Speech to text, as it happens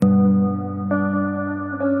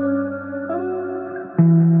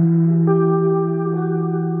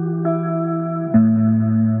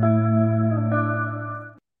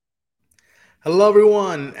Hello,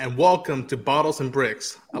 everyone, and welcome to Bottles and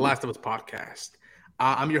Bricks, a Last of Us podcast.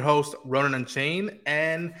 I'm your host, Ronan Unchained,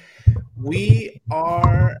 and we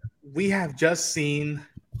have just seen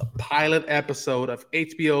a pilot episode of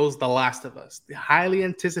HBO's The Last of Us, the highly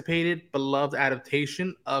anticipated, beloved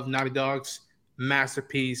adaptation of Naughty Dog's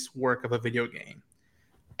masterpiece work of a video game.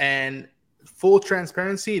 And full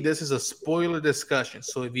transparency, this is a spoiler discussion.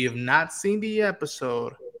 So if you have not seen the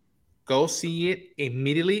episode, go see it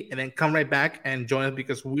immediately and then come right back and join us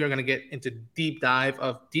because we are going to get into deep dive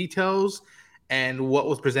of details and what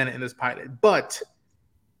was presented in this pilot. But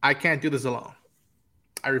I can't do this alone.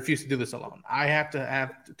 I refuse to do this alone. I have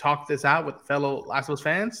to talk this out with fellow Last of Us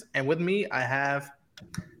fans. And with me, I have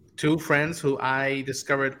two friends who I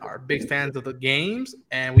discovered are big fans of the games,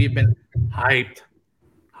 and we've been hyped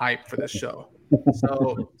for this show.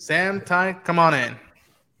 So, Sam, Ty, come on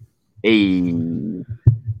in.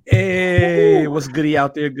 Hey, what's goody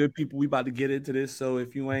out there, good people? We about to get into this. So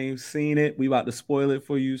if you ain't seen it, we about to spoil it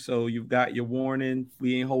for you. So you've got your warning.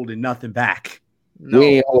 We ain't holding nothing back. No. We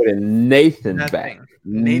ain't holding Nathan back.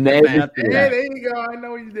 Nathan back. Hey, there you go. I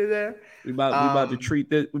know what you did there. We about to treat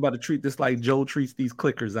this. We about to treat this like Joe treats these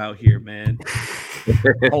clickers out here, man.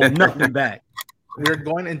 Hold nothing back. We're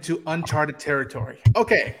going into uncharted territory.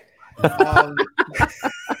 Okay.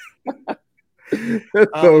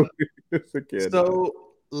 So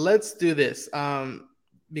let's do this.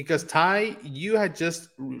 Because Ty, you had just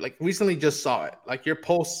recently just saw it. Like your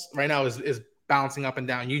pulse right now is bouncing up and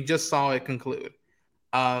down. You just saw it conclude.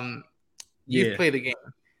 You've played the game.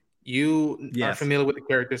 You are familiar with the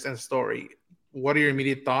characters and story. What are your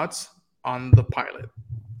immediate thoughts on the pilot?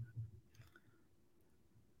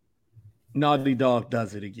 Naughty Dog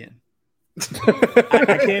does it again.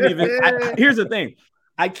 I can't even. Here's the thing.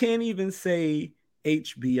 I can't even say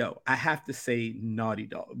HBO. I have to say Naughty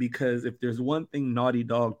Dog, because if there's one thing Naughty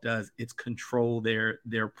Dog does, it's control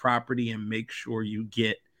their property and make sure you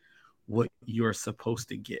get what you're supposed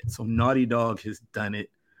to get. So Naughty Dog has done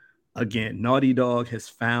it again. Naughty Dog has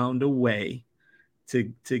found a way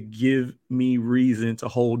to give me reason to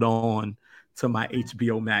hold on to my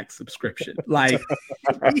HBO Max subscription. Like,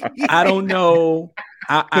 I don't know.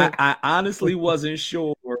 I honestly wasn't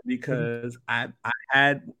sure, because I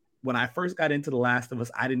had, when I first got into The Last of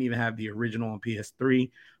Us, I didn't even have the original on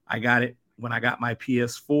PS3. I got it when I got my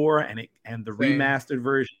PS4, and the remastered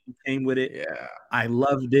version came with it. Yeah, I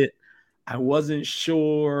loved it. I wasn't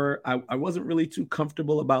sure. I wasn't really too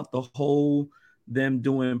comfortable about the whole them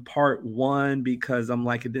doing part one, because I'm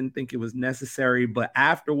like, I didn't think it was necessary. But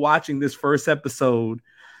after watching this first episode,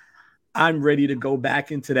 I'm ready to go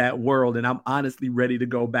back into that world, and I'm honestly ready to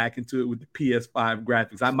go back into it with the PS5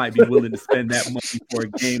 graphics. I might be willing to spend that money for a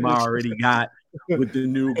game I already got with the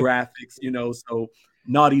new graphics, So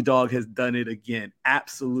Naughty Dog has done it again.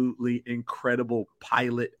 Absolutely incredible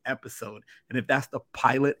pilot episode. And if that's the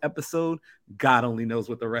pilot episode, God only knows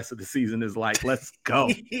what the rest of the season is like. Let's go.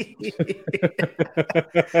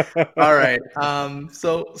 All right.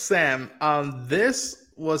 So Sam, this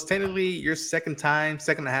was technically your second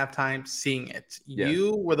and a half time seeing it. Yeah.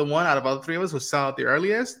 You were the one out of all the three of us who saw it the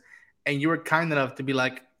earliest, and you were kind enough to be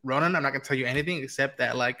like, Ronan, I'm not gonna tell you anything except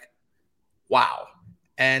that, like, wow.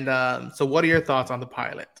 And so what are your thoughts on the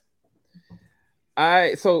pilot?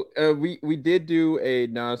 We did do a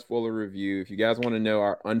non-spoiler review. If you guys want to know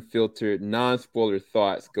our unfiltered non-spoiler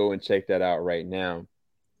thoughts, go and check that out right now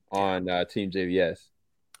on Team JVS.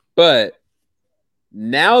 But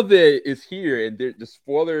now that it's here and the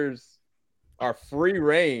spoilers are free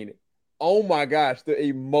reign, oh my gosh, the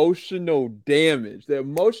emotional damage, the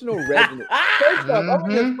emotional resonance. First off, I'm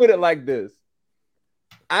gonna just put it like this.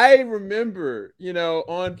 I remember,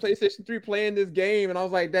 on PlayStation 3 playing this game, and I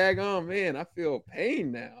was like, daggone, man, I feel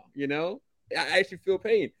pain now, I actually feel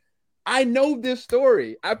pain. I know this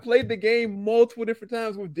story. I played the game multiple different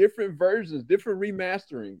times with different versions, different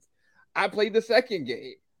remasterings. I played the second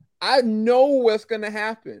game. I know what's going to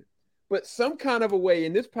happen. But some kind of a way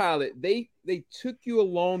in this pilot, they took you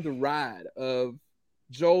along the ride of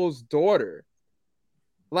Joel's daughter,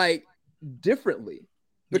 like, differently.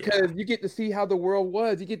 Because you get to see how the world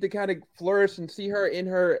was. You get to kind of flourish and see her in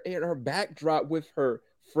her backdrop with her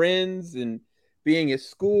friends and being at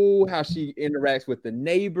school, how she interacts with the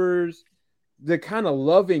neighbors, the kind of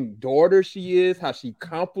loving daughter she is, how she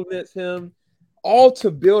compliments him, all to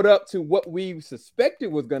build up to what we suspected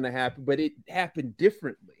was going to happen, but it happened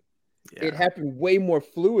differently. Yeah. It happened way more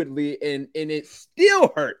fluidly, and it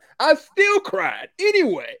still hurt. I still cried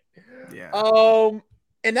anyway. Yeah.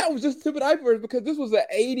 And that was just the tip of the iceberg, because this was an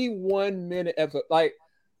 81-minute episode. Like,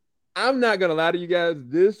 I'm not going to lie to you guys.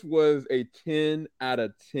 This was a 10 out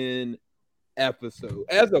of 10 episode.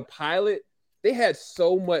 As a pilot, they had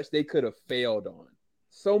so much they could have failed on.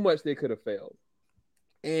 So much they could have failed.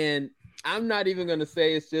 And I'm not even going to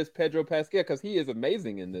say it's just Pedro Pascal because he is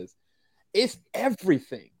amazing in this. It's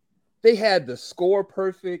everything. They had the score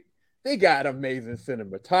perfect. They got amazing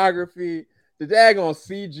cinematography. The daggone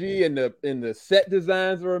CG and the set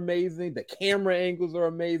designs are amazing. The camera angles are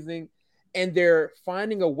amazing. And they're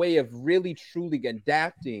finding a way of really, truly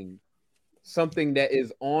adapting something that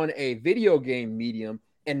is on a video game medium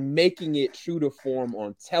and making it true to form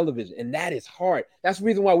on television. And that is hard. That's the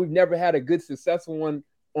reason why we've never had a good, successful one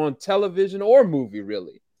on television or movie,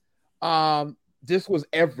 really. This was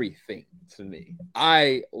everything to me.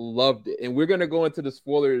 I loved it. And we're going to go into the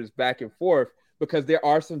spoilers back and forth because there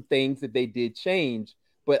are some things that they did change,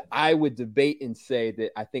 but I would debate and say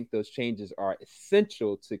that I think those changes are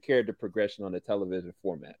essential to character progression on the television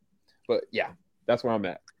format. But yeah, that's where I'm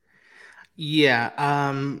at. Yeah.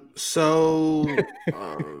 So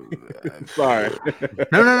Sorry.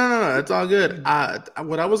 No. It's all good.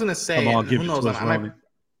 What I was gonna say, Come on, who knows?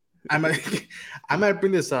 I might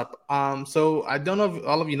bring this up. So I don't know if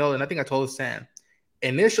all of you know, and I think I told Sam.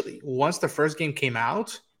 Initially, once the first game came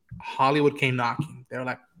out, Hollywood came knocking. They were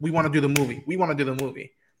like, "We want to do the movie. We want to do the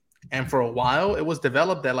movie." And for a while, it was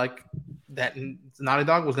developed that Naughty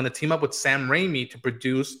Dog was going to team up with Sam Raimi to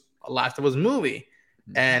produce a Last of Us movie.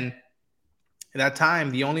 And at that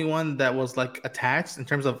time, the only one that was like attached in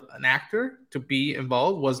terms of an actor to be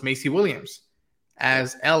involved was Macy Williams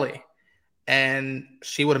as Ellie. And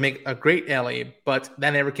she would make a great Ellie, but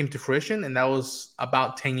that never came to fruition. And that was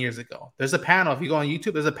about 10 years ago. There's a panel. If you go on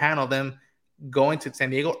YouTube, there's a panel of them going to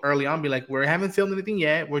San Diego early on, be like, we haven't filmed anything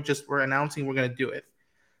yet. We're announcing we're going to do it.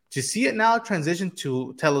 To see it now transition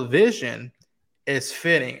to television is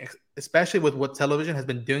fitting, especially with what television has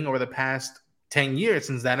been doing over the past 10 years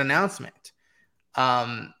since that announcement.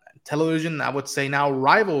 Television, I would say, now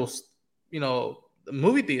rivals,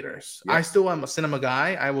 movie theaters. Yes. I still am a cinema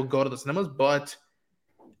guy. I will go to the cinemas, but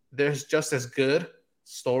there's just as good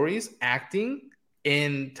stories, acting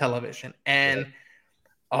in television. And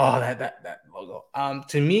that logo.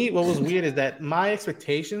 To me, what was weird is that my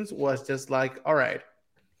expectations was just like, all right,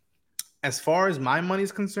 as far as my money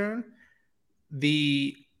is concerned,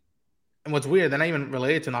 and what's weird, they're not even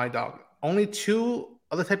related to Naughty Dog. Only 2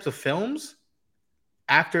 other types of films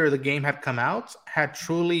after the game had come out had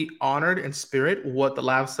truly honored in spirit what The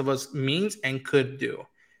Last of Us means and could do.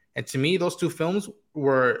 And to me, those 2 films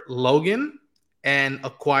were Logan and A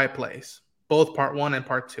Quiet Place, both part 1 and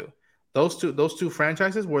part 2. Those two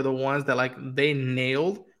franchises were the ones that they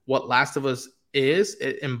nailed what Last of Us is,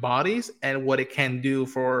 it embodies, and what it can do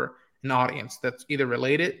for an audience that's either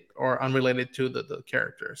related or unrelated to the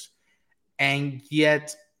characters. And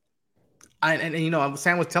yet,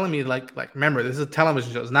 Sam was telling me like remember, this is a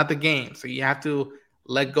television show, it's not the game, so you have to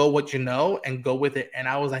let go what you know and go with it. And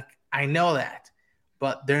I was like, I know that,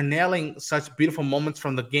 but they're nailing such beautiful moments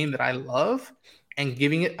from the game that I love and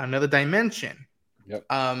giving it another dimension. Yep.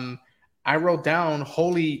 I wrote down,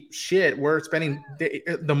 holy shit, we're spending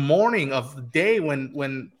the morning of the day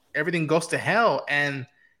when everything goes to hell, and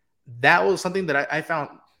that was something that I found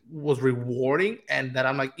was rewarding, and that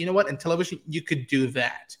I'm like, you know what, in television you could do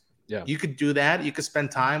that. Yeah. You could do that. You could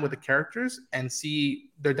spend time with the characters and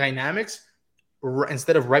see their dynamics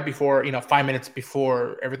instead of right before, 5 minutes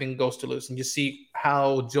before everything goes to loose. And you see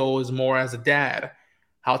how Joel is more as a dad,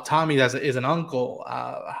 how Tommy is an uncle,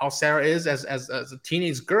 how Sarah is as a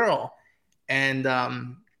teenage girl. And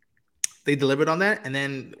they delivered on that. And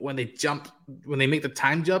then when they make the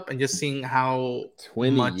time jump and just seeing how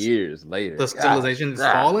 20 years later the civilization is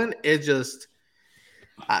fallen, it just...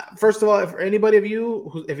 first of all, if anybody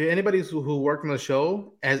who worked on the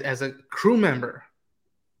show as a crew member,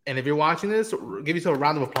 and if you're watching this, give yourself a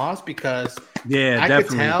round of applause, because I definitely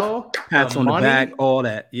could tell pats on the back, all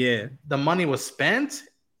that. Yeah, the money was spent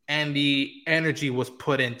and the energy was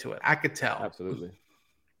put into it. I could tell. Absolutely.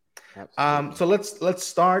 So let's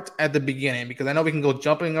start at the beginning, because I know we can go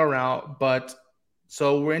jumping around, but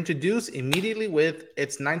so we're introduced immediately with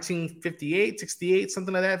it's 1958, 68,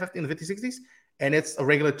 something like that, in the 50s, 60s. And it's a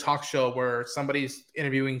regular talk show where somebody's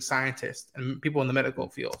interviewing scientists and people in the medical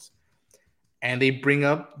fields, and they bring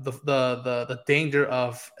up the danger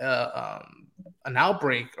of an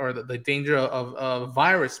outbreak, or the danger of a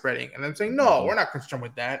virus spreading, and I'm saying, no, we're not concerned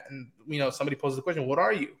with that. And somebody poses the question, what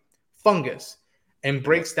are you? Fungus, and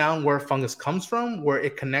breaks down where fungus comes from, where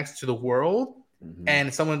it connects to the world. Mm-hmm.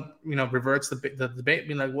 And someone reverts the debate,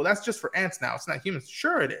 being like, well, that's just for ants now, it's not humans.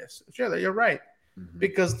 Sure it is. Sure, you're right. Mm-hmm.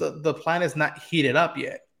 Because the planet's not heated up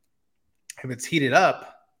yet. If it's heated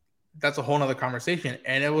up, that's a whole nother conversation.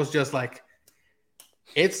 And it was just like,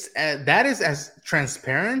 It's that is as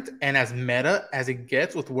transparent and as meta as it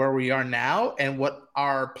gets with where we are now and what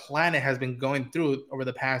our planet has been going through over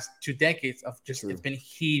the past 2 decades of just True. it's been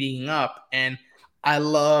heating up. And I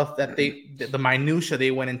love that the minutia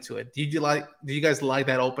they went into it. Did you guys like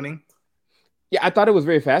that opening? Yeah, I thought it was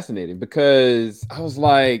very fascinating because I was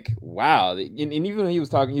like, wow. And even when he was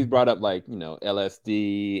talking, he brought up like,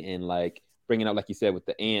 LSD and like bringing up, like you said, with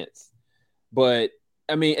the ants. But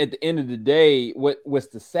I mean, at the end of the day, what's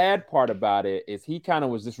the sad part about it is he kind of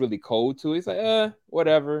was just really cold to it. He's like,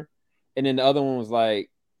 whatever. And then the other one was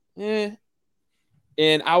like, eh.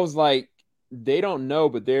 And I was like, they don't know,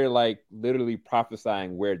 but they're like literally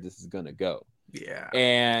prophesying where this is going to go. Yeah.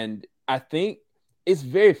 And I think it's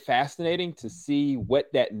very fascinating to see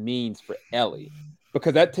what that means for Ellie,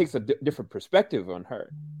 because that takes a different perspective on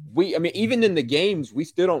her. I mean, even in the games, we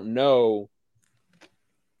still don't know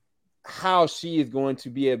how she is going to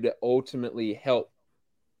be able to ultimately help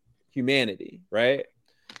humanity, right?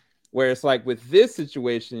 Where it's like with this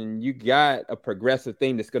situation, you got a progressive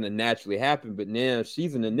thing that's going to naturally happen, but now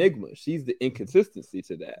she's an enigma. She's the inconsistency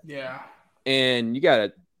to that. Yeah. And you got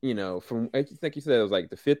to, from, I think you said it was like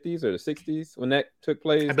the 50s or the 60s when that took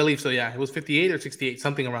place. I believe so, yeah. It was 58 or 68,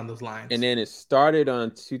 something around those lines. And then it started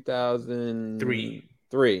on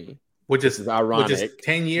 2003. Which is ironic. Which is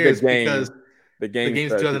 10 years because the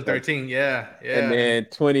game's 2013, yeah. And then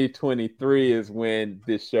 2023 is when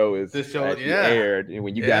this show aired, and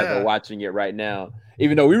when you guys are watching it right now,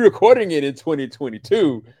 even though we're recording it in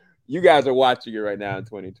 2022, you guys are watching it right now in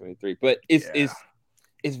 2023. But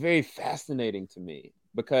it's very fascinating to me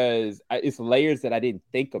because it's layers that I didn't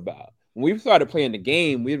think about. When we started playing the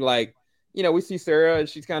game, we were like, we see Sarah and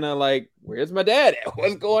she's kind of like, where's my dad at?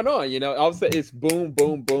 What's going on? All of a sudden it's boom,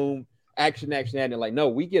 boom, boom. Action, and like, no,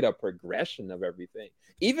 we get a progression of everything.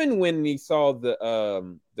 Even when we saw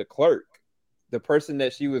the clerk, the person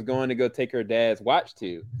that she was going to go take her dad's watch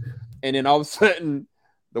to, and then all of a sudden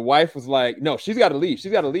the wife was like, no, she's got to leave.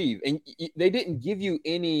 And they didn't give you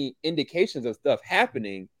any indications of stuff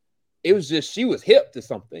happening. It was just she was hip to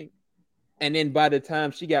something. And then by the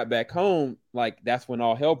time she got back home, like that's when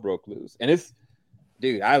all hell broke loose. And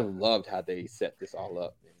I loved how they set this all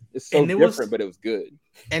up. It's so different, but it was good.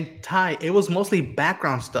 And Ty, it was mostly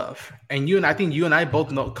background stuff. And I think you and I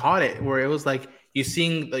both caught it, where it was like you're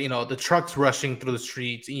seeing the trucks rushing through the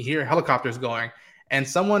streets, and you hear helicopters going, and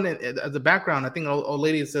someone at the background, I think an old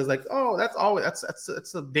lady says like, "Oh, that's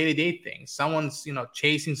a day-to-day thing. Someone's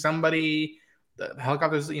chasing somebody." The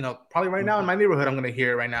helicopters, probably right now in my neighborhood, I'm going to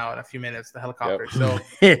hear it right now in a few minutes. The helicopter. Yep.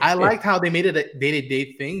 So I liked how they made it a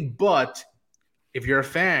day-to-day thing, but if you're a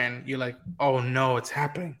fan, you're like, oh no, it's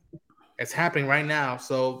happening. It's happening right now.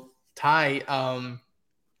 So Ty,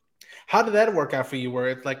 how did that work out for you? Where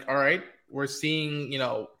it's like, all right, we're seeing,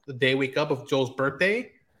 the day wake up of Joel's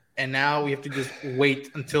birthday, and now we have to just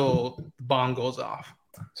wait until the bomb goes off.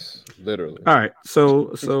 Literally. All right.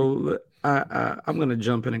 So I'm gonna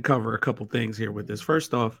jump in and cover a couple things here with this.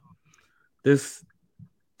 First off, this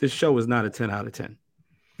show is not a 10 out of 10.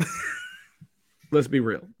 Let's be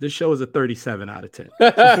real. This show is a 37 out of 10.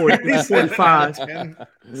 45,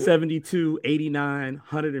 72, 89,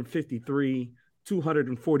 153,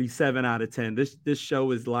 247 out of 10. This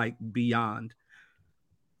show is like beyond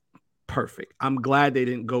perfect. I'm glad they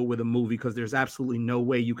didn't go with a movie because there's absolutely no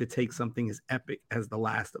way you could take something as epic as The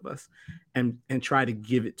Last of Us and try to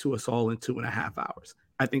give it to us all in 2.5 hours.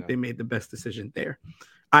 I think they made the best decision there.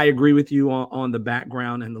 I agree with you on the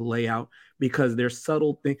background and the layout because there's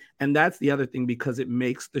subtle things. And that's the other thing, because it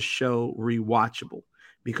makes the show rewatchable,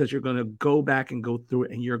 because you're going to go back and go through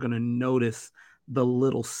it and you're going to notice the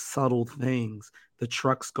little subtle things, the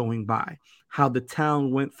trucks going by, how the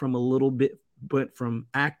town went from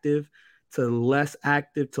active to less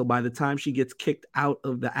active till by the time she gets kicked out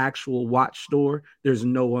of the actual watch store, there's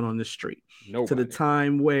no one on the street. Nobody. To the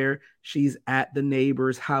time where she's at the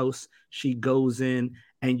neighbor's house, she goes in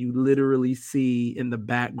and you literally see in the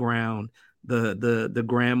background the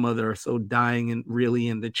grandmother so dying and really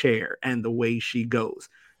in the chair, and the way she goes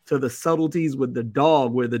to the subtleties with the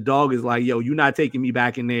dog, where the dog is like, yo, you're not taking me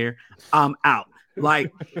back in there, I'm out.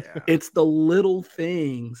 Like, it's the little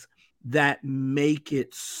things that make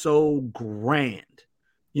it so grand.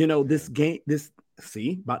 The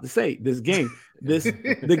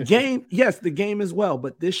game as well,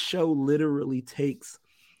 but this show literally takes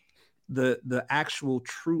the actual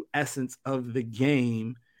true essence of the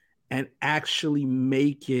game and actually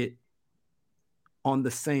make it on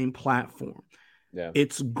the same platform. Yeah.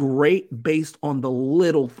 It's great based on the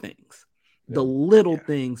little things. Yeah. The little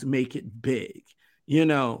things make it big,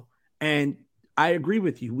 and I agree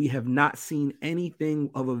with you. We have not seen anything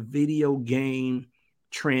of a video game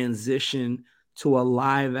transition to a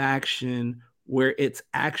live action where it's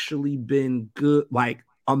actually been good, like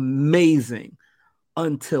amazing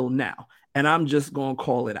until now. And I'm just going to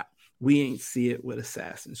call it out. We ain't see it with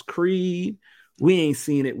Assassin's Creed. We ain't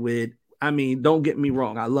seen it with, I mean, don't get me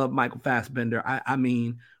wrong. I love Michael Fassbender. I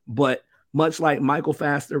mean, but much like Michael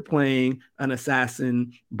Fassbender playing an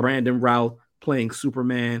assassin, Brandon Routh playing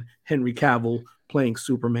Superman, Henry Cavill playing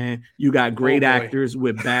Superman, you got great actors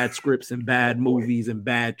with bad scripts and bad movies and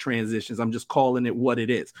bad transitions. I'm just calling it what it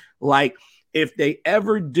is. Like, if they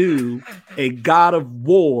ever do a God of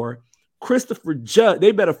War, Christopher Judge,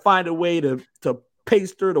 they better find a way to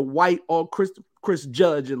paster the white on Chris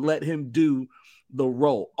Judge and let him do the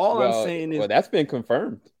role. I'm saying is, that's been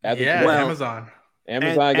confirmed. Amazon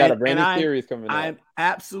got a brand new series coming out. I'm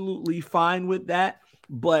absolutely fine with that.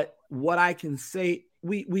 But what I can say,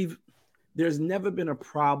 there's never been a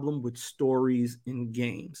problem with stories in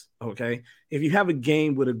games. Okay, if you have a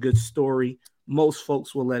game with a good story, most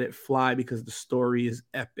folks will let it fly because the story is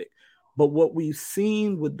epic. But what we've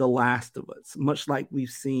seen with The Last of Us, much like we've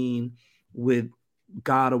seen with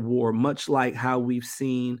God of War, much like how we've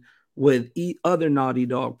seen with other Naughty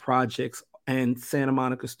Dog projects and Santa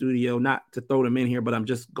Monica Studio, not to throw them in here, but I'm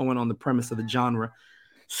just going on the premise of the genre.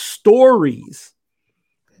 Stories,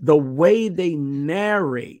 the way they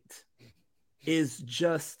narrate is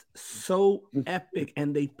just so epic,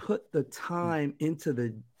 and they put the time into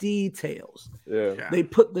the details. Yeah. They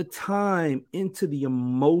put the time into the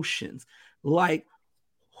emotions. Like,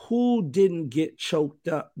 who didn't get choked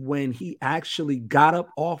up when he actually got up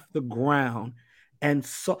off the ground and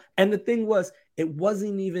the thing was, it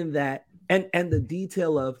wasn't even that, and the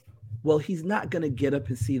detail of, well, he's not going to get up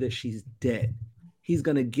and see that she's dead. He's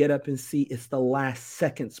going to get up and see it's the last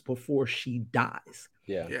seconds before she dies.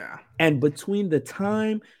 Yeah. And between the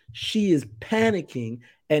time she is panicking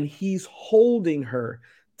and he's holding her,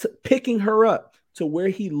 picking her up to where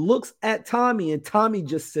he looks at Tommy and Tommy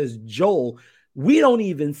just says, Joel, we don't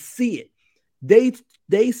even see it.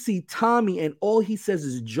 They see Tommy and all he says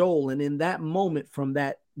is Joel. And in that moment, from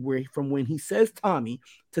when he says Tommy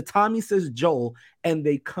to Tommy says Joel, and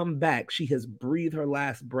they come back, she has breathed her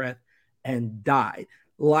last breath and died.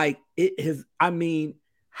 Like, it has, I mean,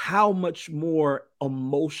 how much more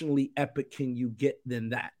emotionally epic can you get than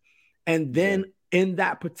that? And then in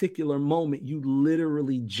that particular moment, you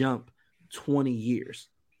literally jump 20 years,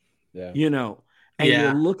 and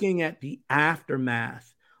you're looking at the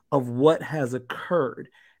aftermath of what has occurred.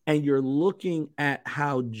 And you're looking at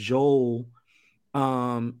how Joel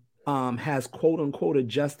has quote unquote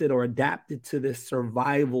adjusted or adapted to this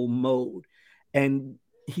survival mode. And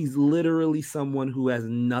he's literally someone who has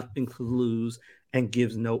nothing to lose and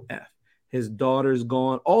gives no F. His daughter's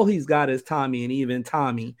gone. All he's got is Tommy, and even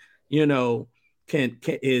Tommy,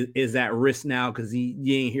 is at risk now because he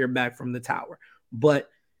ain't hear back from the tower. But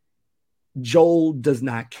Joel does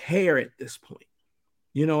not care at this point.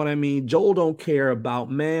 You know what I mean? Joel don't care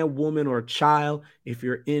about man, woman, or child. If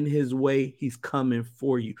you're in his way, he's coming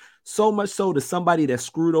for you. So much so that somebody that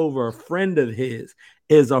screwed over a friend of his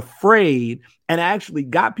is afraid, and actually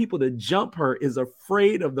got people to jump her, is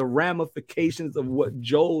afraid of the ramifications of what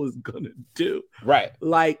Joel is going to do. Right.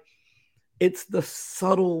 Like, it's the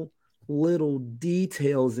subtle little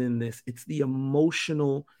details in this. It's the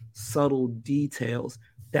emotional, subtle details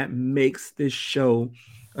that makes this show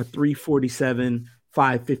a 347,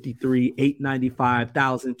 553, 895,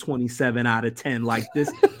 1,027 out of 10. Like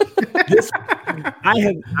this,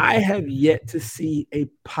 I have yet to see a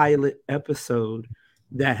pilot episode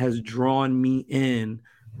that has drawn me in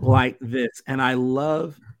like this. And I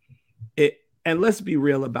love it. And let's be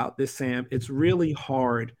real about this, Sam. It's really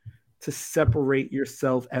hard to separate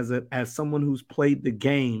yourself as someone who's played the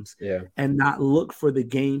games and not look for the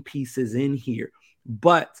game pieces in here.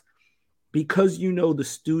 But because the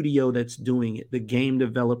studio that's doing it, the game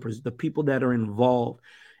developers, the people that are involved,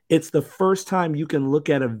 it's the first time you can look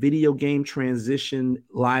at a video game transition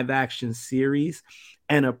live action series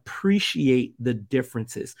and appreciate the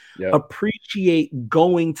differences. Yep. Appreciate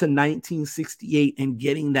going to 1968 and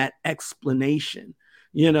getting that explanation.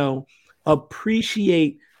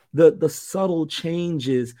 Appreciate the subtle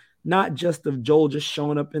changes, not just of Joel just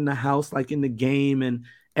showing up in the house like in the game and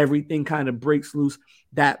everything kind of breaks loose.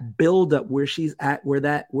 That build up where she's at,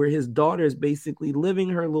 where his daughter is basically living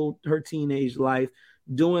her teenage life,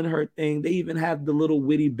 doing her thing. They even have the little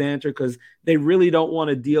witty banter because they really don't want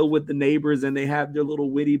to deal with the neighbors, and they have their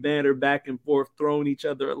little witty banter back and forth, throwing each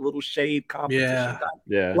other a little shade competition.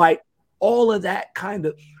 Yeah. Like all of that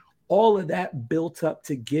built up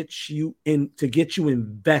to get you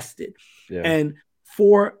invested. Yeah. And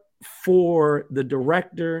for the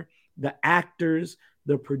director, the actors,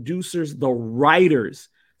 the producers, the writers,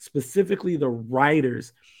 specifically the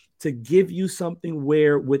writers, to give you something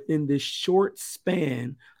where within this short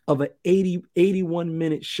span of an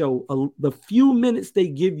 81-minute show, the few minutes they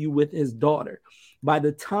give you with his daughter, by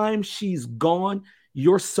the time she's gone,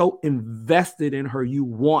 you're so invested in her, you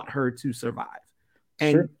want her to survive.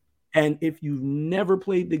 And if you've never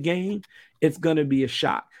played the game, it's going to be a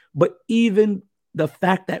shock. But even the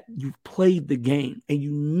fact that you've played the game and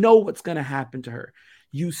you know what's going to happen to her,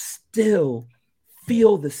 you still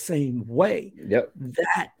feel the same way. Yep.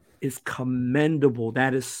 That is commendable.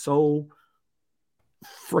 That is so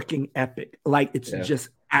freaking epic. Like, it's just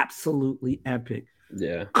absolutely epic.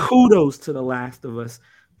 Yeah. Kudos to The Last of Us.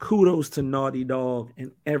 Kudos to Naughty Dog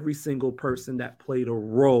and every single person that played a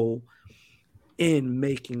role in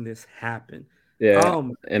making this happen. Yeah.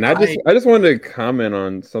 And I just wanted to comment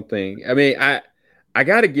on something. I mean, I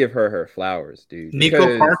got to give her flowers, dude.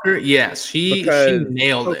 Nico Parker, yes, she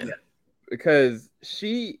nailed it. Because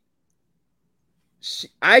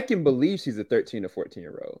I can believe she's a 13 or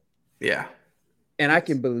 14-year-old. Yeah. And I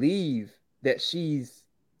can believe that she's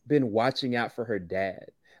been watching out for her dad.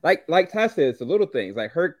 Like Ty said, it's the little things,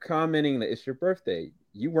 like her commenting that it's your birthday.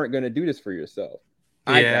 You weren't going to do this for yourself.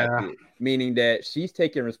 I got it. Meaning that she's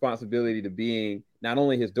taking responsibility to being not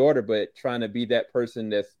only his daughter, but trying to be that person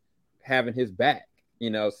that's having his back,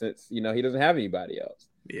 since, he doesn't have anybody else.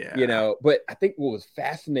 Yeah. But I think what was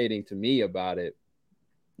fascinating to me about it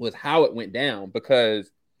was how it went down, because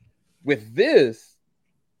with this,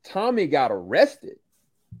 Tommy got arrested.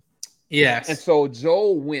 Yes. And so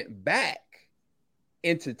Joel went back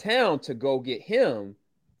into town to go get him.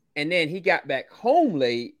 And then he got back home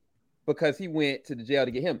late because he went to the jail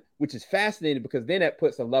to get him, which is fascinating because then that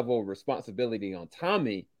puts a level of responsibility on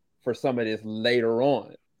Tommy for some of this later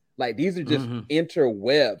on. Like, these are just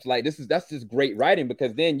interwebs. Like, that's just great writing,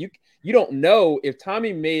 because then you don't know if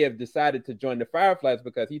Tommy may have decided to join the Fireflies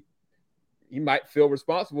because he might feel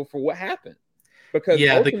responsible for what happened. Because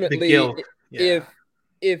ultimately,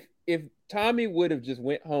 if Tommy would have just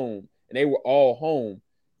went home and they were all home,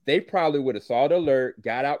 they probably would have saw the alert,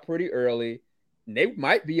 got out pretty early, and they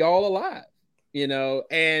might be all alive,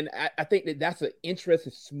 And I think that's an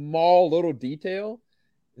interesting, small little detail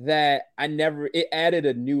that it added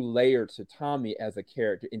a new layer to Tommy as a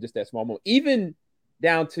character in just that small moment. Even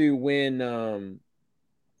down to when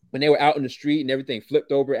they were out in the street and everything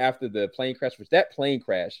flipped over after the plane crash. Was that plane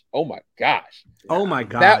crash? Oh my gosh! Oh my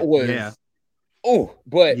god! That was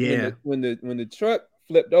when the truck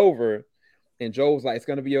flipped over, and Joel was like, "It's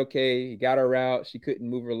gonna be okay." He got her out. She couldn't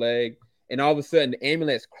move her leg, and all of a sudden, the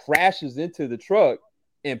ambulance crashes into the truck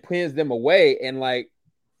and pins them away. And like,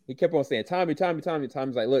 he kept on saying, "Tommy, Tommy, Tommy."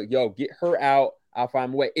 Tommy's like, "Look, yo, get her out. I'll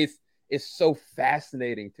find a way." It's so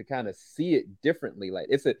fascinating to kind of see it differently. Like,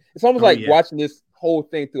 it's almost like watching this whole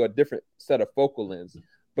thing through a different set of focal lens,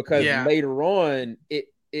 because later on it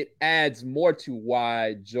adds more to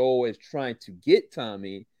why Joel is trying to get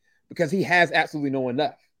Tommy, because he has absolutely no one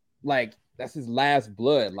left. Like, that's his last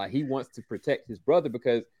blood. Like, he wants to protect his brother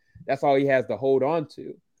because that's all he has to hold on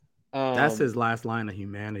to. That's his last line of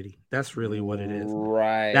humanity. That's really what it is.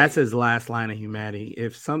 Right. That's his last line of humanity.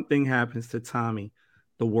 If something happens to Tommy,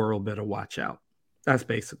 the world better watch out. That's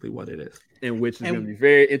basically what it is. And which is going to be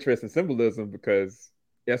very interesting symbolism, because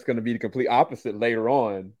that's going to be the complete opposite later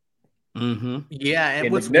on. Mm-hmm. Yeah,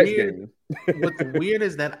 and what's weird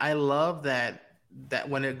is that I love that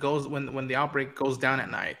when the outbreak goes down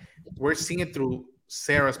at night, we're seeing it through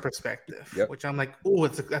Sarah's perspective, which I'm like, oh,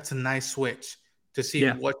 that's a nice switch to see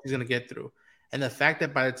what she's going to get through. And the fact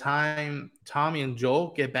that by the time Tommy and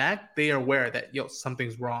Joel get back, they are aware that,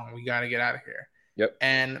 something's wrong. We got to get out of here. Yep.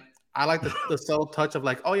 And I like the subtle touch of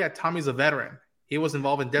like, oh yeah, Tommy's a veteran. He was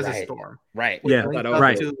involved in Desert Storm. Right. Yeah.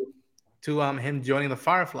 Right. To him joining the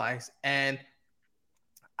Fireflies. And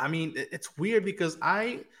I mean, it's weird because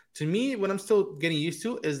to me, what I'm still getting used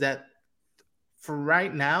to is that for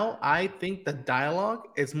right now, I think the dialogue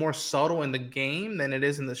is more subtle in the game than it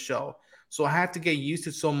is in the show. So I have to get used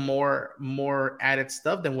to some more added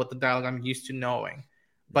stuff than what the dialogue I'm used to knowing.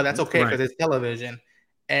 But that's okay because it's television.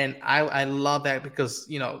 And I love that because,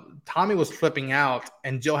 Tommy was flipping out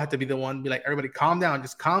and Joe had to be the one to be like, everybody calm down,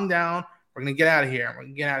 just calm down. We're going to get out of here. We're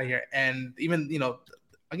going to get out of here. And even,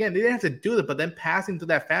 again, they didn't have to do it, but then passing to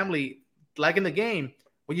that family, like in the game,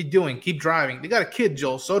 what are you doing? Keep driving. They got a kid,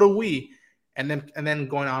 Joel. So do we. And then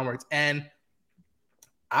going onwards. And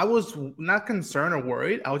I was not concerned or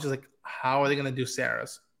worried. I was just like, how are they going to do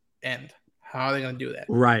Sarah's end? How are they going to do that?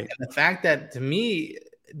 Right. And the fact that, to me,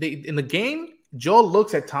 in the game, Joel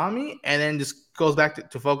looks at Tommy and then just goes back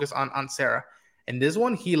to focus on Sarah. And this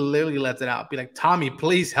one, he literally lets it out. Be like, Tommy,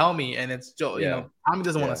 please help me. And it's Joel. You know, Tommy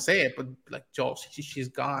doesn't want to say it, but like, Joel, she's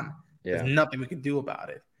gone. There's nothing we can do about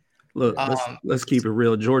it. Look, let's keep it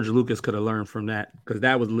real. George Lucas could have learned from that, because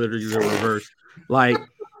that was literally the reverse. Like,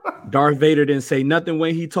 Darth Vader didn't say nothing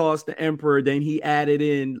when he tossed the Emperor. Then he added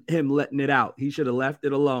in him letting it out. He should have left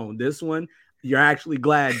it alone. This one, you're actually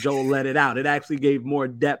glad Joel let it out. It actually gave more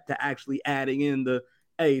depth to actually adding in the,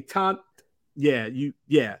 hey, Tom.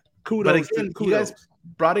 Kudos. But again, you guys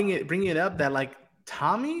bringing it up that like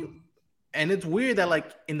Tommy, and it's weird that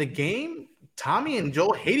like in the game, Tommy and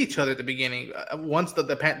Joel hate each other at the beginning. Once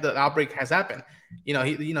the outbreak has happened,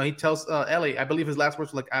 he tells Ellie, I believe his last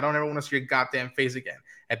words were like, "I don't ever want to see your goddamn face again."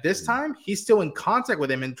 At this time, he's still in contact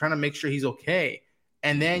with him and trying to make sure he's okay.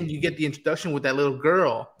 And then you get the introduction with that little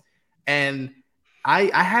girl, and I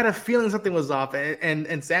had a feeling something was off.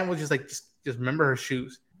 And Sam was just like, just remember her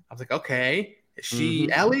shoes. I was like, okay. Is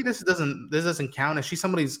she Ellie? This doesn't count. Is she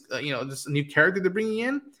somebody's just a new character they're bringing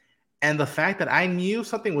in? And the fact that I knew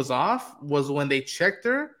something was off was when they checked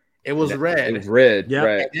her. It was red. It was red. Yeah.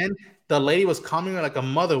 Right. And then the lady was calming her like a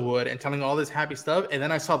mother would and telling all this happy stuff. And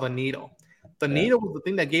then I saw the needle. The needle was the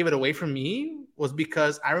thing that gave it away from me, was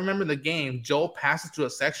because I remember in the game, Joel passes through a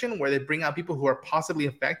section where they bring out people who are possibly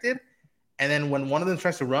infected. And then when one of them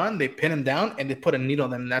tries to run, they pin him down and they put a needle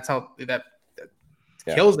in them. And that's how that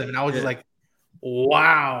kills them. And I was just like,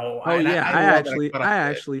 wow. Oh, I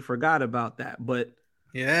actually forgot about that. But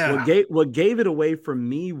yeah, what gave it away from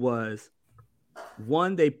me was,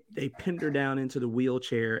 one, they pinned her down into the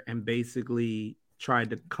wheelchair and basically tried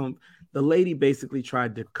to the lady basically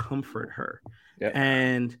tried to comfort her. Yep.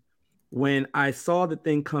 And when I saw the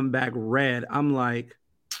thing come back red, I'm like,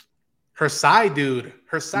 her side, dude.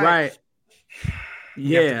 Her side. Right.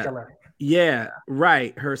 Yeah,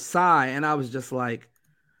 right. Her side. And I was just like,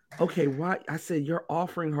 okay, why? I said, you're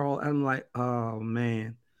offering her all. I'm like, oh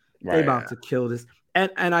man, they're about to kill this.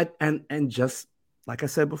 And just like I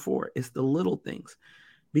said before, it's the little things,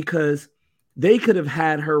 because they could have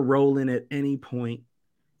had her roll in at any point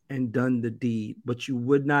and done the deed, but you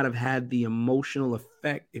would not have had the emotional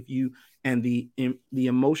effect and the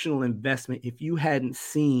emotional investment if you hadn't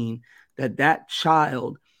seen that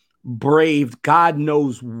child braved God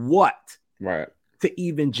knows what, right, to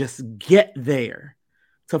even just get there,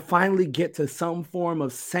 to finally get to some form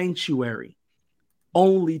of sanctuary,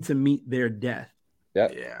 only to meet their death.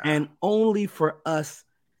 Yep. Yeah. And only for us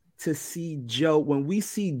to see Joe, when we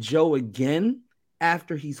see Joe again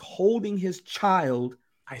after he's holding his child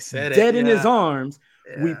dead in his arms,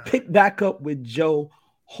 we pick back up with Joe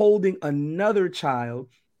holding another child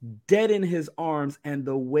dead in his arms, and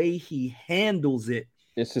the way he handles it,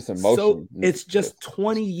 it's just emotion. So it's just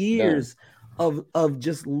 20 years of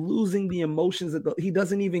just losing the emotions that he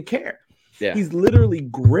doesn't even care. Yeah. He's literally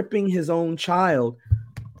gripping his own child,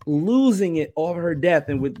 losing it over her death,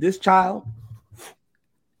 and with this child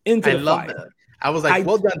into the fire. That. I was like,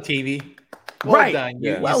 well done, TV. Well done.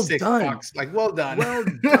 Well done. Like, well done. Well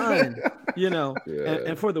done.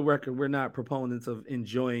 And for the record, we're not proponents of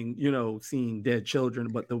enjoying, seeing dead children,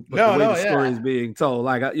 but the way the story is being told,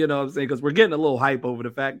 like, what I'm saying, because we're getting a little hype over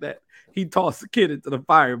the fact that he tossed the kid into the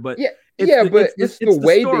fire, but it's the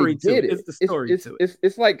way they did it. It's the story to it.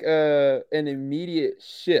 It's like an immediate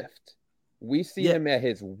shift. We see him at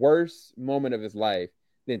his worst moment of his life.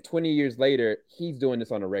 Then 20 years later, he's doing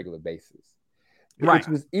this on a regular basis. Right. Which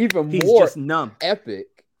was even he's more just numb.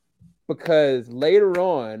 Epic, because later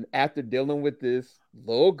on, after dealing with this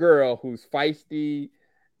little girl who's feisty,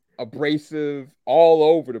 abrasive, all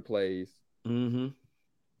over the place,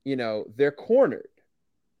 they're cornered,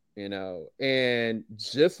 and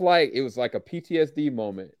just like it was like a PTSD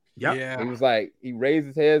moment. Yep. Yeah. He was like, he raised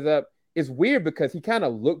his head up. It's weird because he kind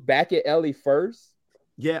of looked back at Ellie first.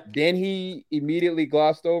 Yeah. Then he immediately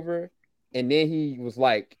glossed over, and then he was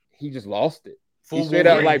like, he just lost it. He straight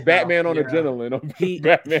up like Batman on adrenaline. He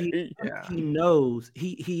knows.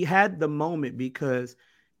 He had the moment because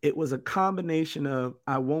it was a combination of,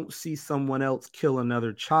 I won't see someone else kill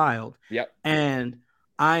another child. Yep. And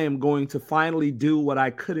I am going to finally do what I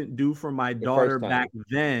couldn't do for my daughter back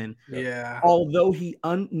then. Yeah. Although he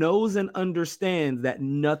knows and understands that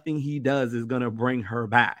nothing he does is going to bring her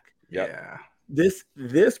back. Yep. Yeah.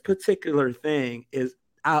 This particular thing is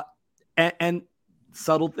out and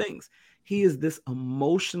subtle things. He is this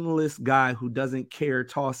emotionless guy who doesn't care,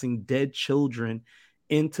 tossing dead children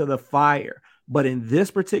into the fire. But in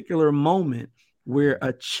this particular moment where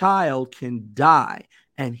a child can die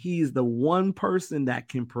and he's the one person that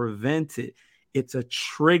can prevent it, it's a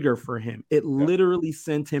trigger for him. It literally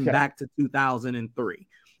sent him back to 2003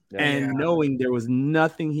 knowing there was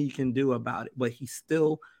nothing he can do about it, but he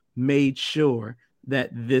still made sure that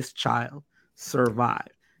this child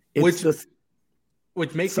survived. It's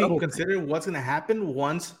Which makes me consider what's going to happen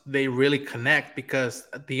once they really connect, because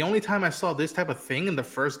the only time I saw this type of thing in the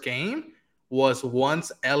first game was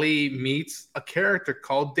once Ellie meets a character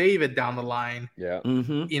called David down the line. Yeah.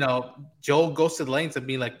 Mm-hmm. You know, Joel goes to the lengths of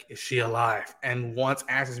being like, is she alive? And once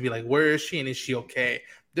asks to be like, where is she? And is she okay?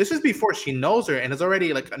 This is before she knows her and is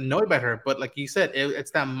already like annoyed by her. But like you said,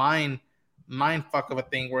 it's that mind fuck of a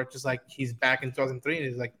thing where it's just like he's back in 2003 and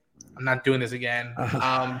he's like, I'm not doing this again.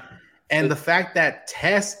 And the fact that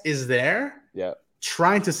Tess is there,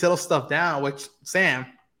 trying to settle stuff down, which Sam,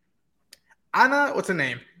 Anna, what's her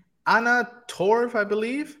name? Anna Torv, I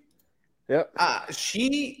believe. Yep.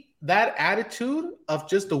 That attitude of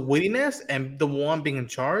just the wittiness and the one being in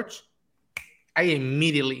charge, I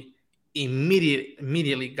immediately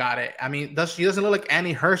got it. I mean, she doesn't look like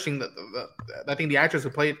Annie Hershing, I think the actress who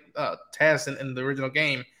played Tess in the original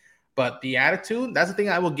game. But the attitude, that's the thing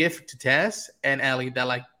I will give to Tess and Ellie, that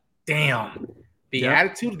like, damn, the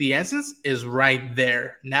attitude, the essence is right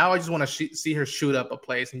there. Now I just want to see her shoot up a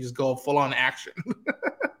place and just go full on action.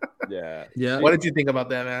 Yeah. What did you think about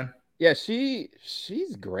that, man? Yeah,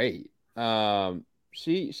 she's great.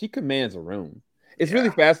 She commands a room. It's really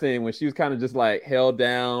fascinating when she was kind of just like held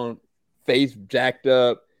down, face jacked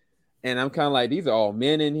up, and I'm kind of like, these are all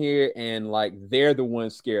men in here, and like they're the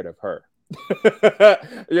ones scared of her.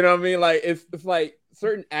 You know what I mean? Like it's like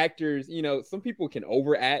certain actors, you know, some people can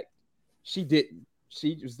overact. She didn't.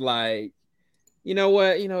 She was like, you know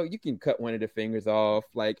what? You know, you can cut one of the fingers off.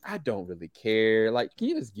 Like, I don't really care. Like, can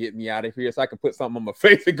you just get me out of here so I can put something on my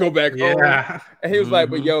face and go back home? And he was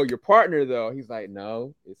like, but yo, your partner though. He's like,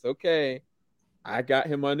 no, it's okay. I got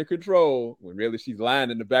him under control. When really she's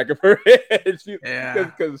lying in the back of her head.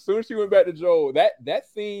 Because as soon as she went back to Joel, that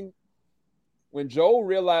scene, when Joel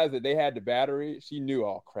realized that they had the battery, she knew,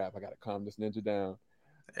 oh crap, I gotta calm this ninja down.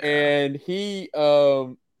 And he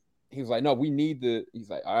was like, no, we need he's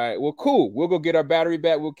like, all right, well, cool. We'll go get our battery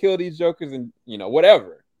back. We'll kill these jokers and, you know,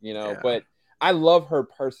 whatever, you know. But I love her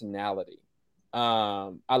personality.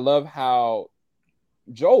 I love how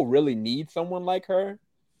Joel really needs someone like her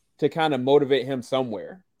to kind of motivate him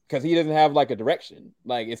somewhere, because he doesn't have like a direction.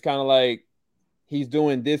 Like, it's kind of like he's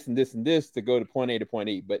doing this and this and this to go to point A to point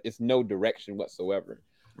E, but it's no direction whatsoever.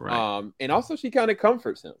 Right. And also she kind of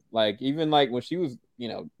comforts him. Like, even like when she was, you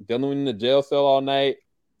know, dealing in the jail cell all night,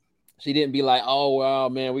 she didn't be like, oh, wow,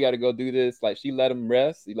 man, we got to go do this. Like, she let him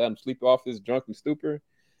rest. She let him sleep off his drunken stupor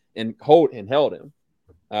and held him.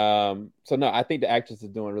 So, no, I think the actress is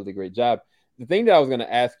doing a really great job. The thing that I was going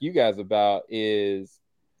to ask you guys about is,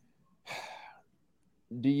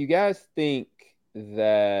 do you guys think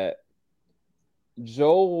that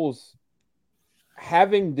Joel's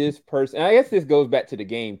having this person, and I guess this goes back to the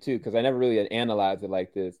game too, because I never really analyzed it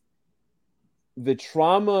like this, the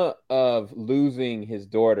trauma of losing his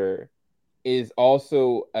daughter is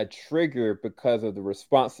also a trigger because of the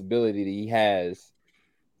responsibility that he has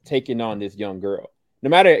taking on this young girl. No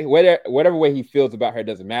matter whatever way he feels about her,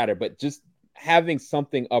 doesn't matter, but just having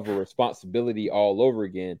something of a responsibility all over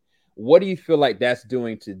again. What do you feel like that's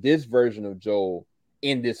doing to this version of Joel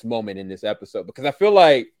in this moment in this episode? Because I feel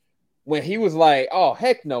like when he was like, oh,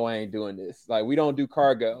 heck no, I ain't doing this. Like, we don't do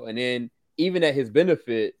cargo. And then even at his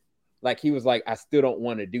benefit, like, he was like, I still don't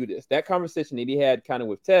want to do this. That conversation that he had kind of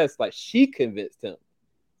with Tess, like, she convinced him.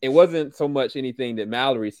 It wasn't so much anything that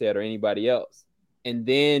Mallory said or anybody else. And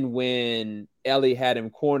then when Ellie had him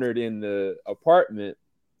cornered in the apartment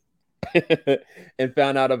and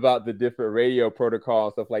found out about the different radio protocol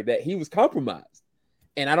and stuff like that, he was compromised.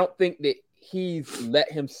 And I don't think that he's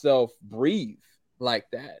let himself breathe like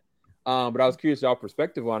that. But I was curious y'all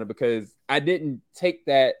perspective on it, because I didn't take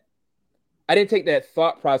that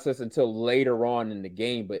thought process until later on in the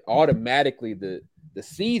game, but automatically the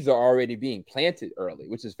seeds are already being planted early,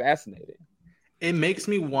 which is fascinating. It makes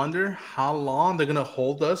me wonder how long they're going to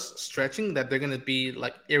hold us stretching, that they're going to be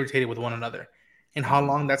like irritated with one another, and how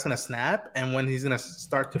long that's going to snap, and when he's going to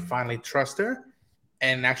start to finally trust her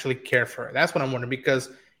and actually care for her. That's what I'm wondering, because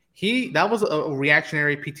that was a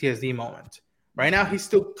reactionary PTSD moment. Right now, he's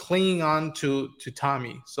still clinging on to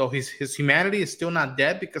Tommy. So his humanity is still not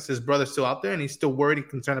dead because his brother's still out there, and he's still worried and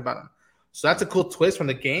concerned about him. So that's a cool twist from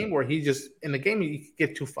the game, where he just, in the game, he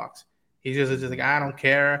get two fucks. He's just like, I don't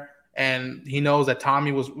care. And he knows that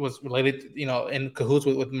Tommy was related, you know, in cahoots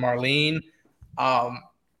with Marlene.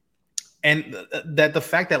 And that the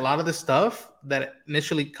fact that a lot of the stuff that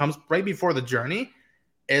initially comes right before the journey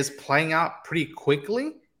is playing out pretty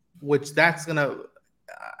quickly, which that's going to,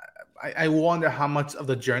 I wonder how much of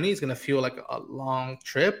the journey is going to feel like a long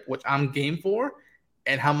trip, which I'm game for,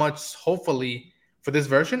 and how much, hopefully, for this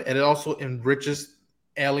version, and it also enriches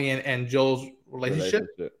Ellie and Joel's relationship,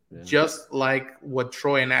 just like what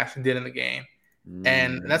Troy and Ashley did in the game.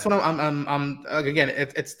 And that's what I'm like, again,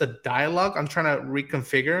 it's the dialogue. I'm trying to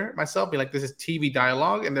reconfigure myself, be like, this is TV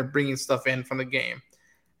dialogue, and they're bringing stuff in from the game.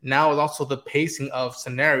 Now it's also the pacing of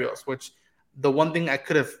scenarios, which the one thing I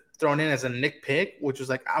could have thrown in as a nitpick, which was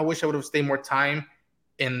like, I wish I would have stayed more time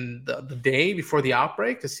in the day before the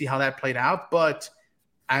outbreak to see how that played out. But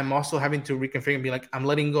I'm also having to reconfigure and be like, I'm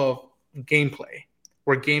letting go of gameplay,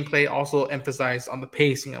 where gameplay also emphasized on the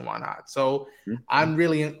pacing and whatnot. So I'm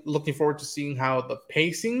really looking forward to seeing how the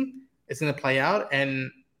pacing is going to play out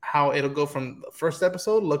and how it'll go from the first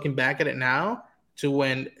episode, looking back at it now, to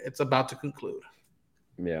when it's about to conclude.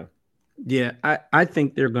 Yeah. I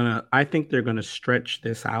think they're gonna stretch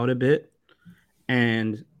this out a bit,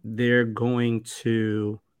 and they're going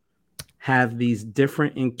to have these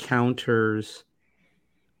different encounters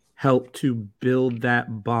help to build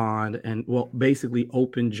that bond and, well, basically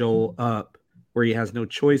open Joel up where he has no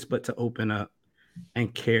choice but to open up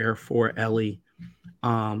and care for Ellie,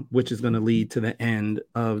 which is going to lead to the end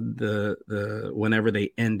of the whenever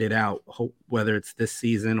they end it out, whether it's this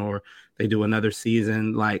season or they do another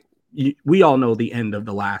season. Like, we all know the end of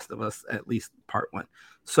The Last of Us, at least part 1.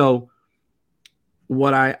 So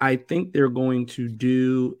what I think they're going to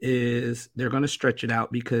do is they're going to stretch it out,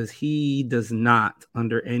 because he does not,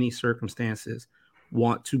 under any circumstances,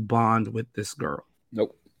 want to bond with this girl.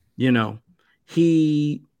 Nope.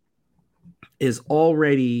 He is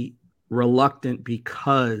already reluctant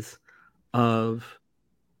because of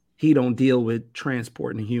he don't deal with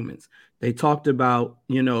transporting humans. They talked about,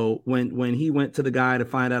 when he went to the guy to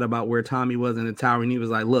find out about where Tommy was in the tower, and he was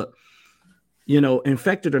like, look,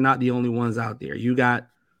 infected are not the only ones out there. You got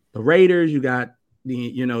the raiders, you got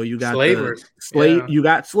you got slavers, you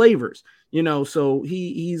got slavers, so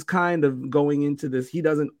he's kind of going into this. He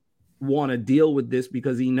doesn't want to deal with this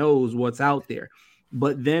because he knows what's out there.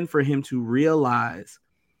 But then for him to realize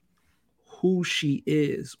who she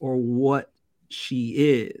is or what she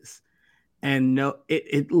is, and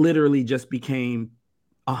it literally just became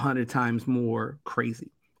 100 times more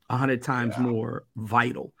crazy, 100 times more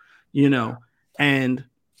vital, And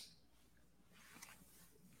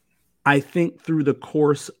I think through the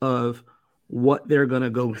course of what they're going to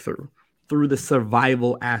go through the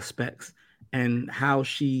survival aspects and how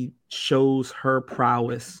she shows her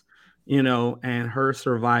prowess, and her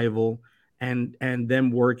survival and them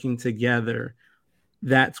working together,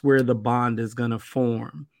 that's where the bond is going to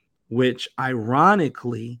form, which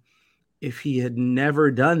ironically, if he had never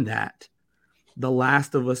done that, The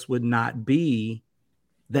Last of Us would not be,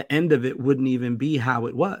 the end of it wouldn't even be how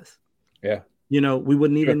it was. Yeah. We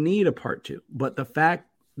wouldn't even need a part 2. But the fact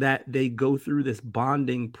that they go through this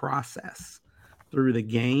bonding process through the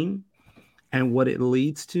game and what it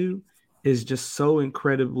leads to is just so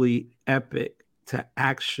incredibly epic to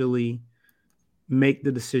actually make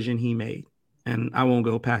the decision he made. And I won't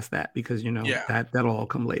go past that because that'll all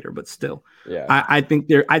come later. But still, I think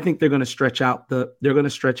they're going to stretch out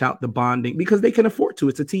the bonding because they can afford to.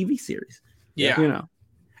 It's a TV series. Yeah.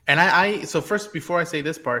 And so first, before I say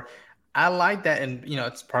this part, I like that, and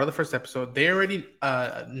it's part of the first episode. They already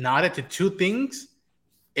nodded to 2 things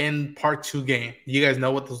in part 2 game. You guys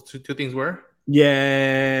know what those two things were?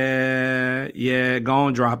 Yeah. Go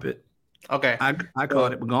on, drop it. Okay, I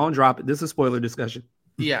caught it, but go on, drop it. This is a spoiler discussion.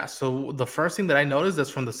 Yeah. So the first thing that I noticed that's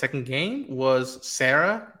from the second game was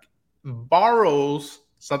Sarah borrows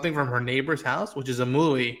something from her neighbor's house, which is a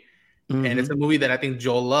movie, and it's a movie that I think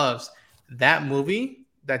Joel loves. That movie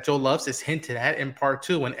that Joel loves is hinted at in part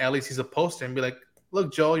 2 when Ellie sees a poster and be like,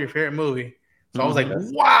 look, Joel, your favorite movie. So I was like,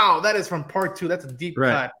 wow, that is from part 2. That's a deep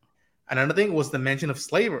cut. And another thing was the mention of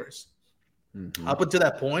slavers. Up until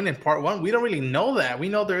that point in part 1, we don't really know that. We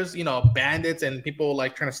know there's, bandits and people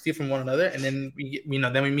like trying to steal from one another. And then we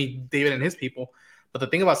meet David and his people. But the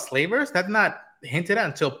thing about slavers, that's not hinted at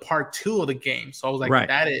until part 2 of the game. So I was like,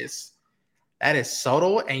 that is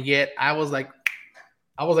subtle. And yet I was like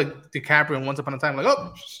DiCaprio in Once Upon a Time, like,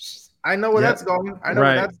 oh, I know where that's going. I know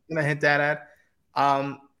where that's gonna hint that at.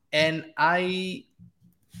 And I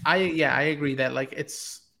agree that like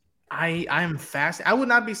I am fast. I would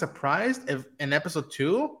not be surprised if in episode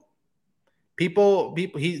 2,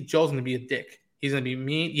 Joel's gonna be a dick. He's gonna be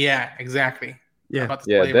mean. Yeah, exactly. Yeah,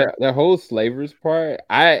 that whole slavers part.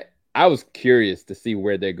 I was curious to see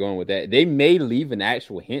where they're going with that. They may leave an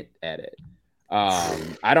actual hint at it.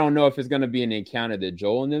 I don't know if it's going to be an encounter that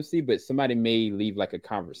Joel and them see, but somebody may leave like a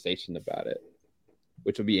conversation about it,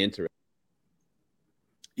 which will be interesting.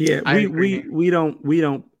 Yeah, we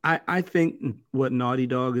don't. I think what Naughty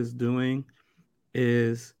Dog is doing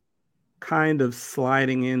is kind of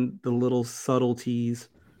sliding in the little subtleties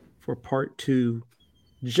for part 2,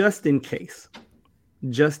 just in case.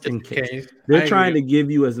 Just in case. They're trying to give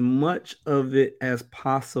you as much of it as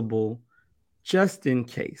possible, just in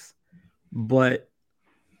case. But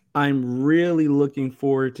I'm really looking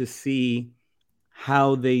forward to see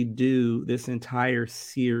how they do this entire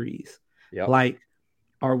series. Yep. Like,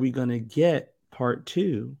 are we going to get part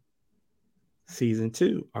 2, season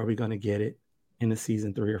 2? Are we going to get it in a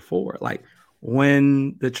season 3 or 4? Like,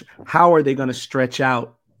 how are they going to stretch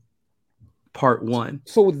out part 1?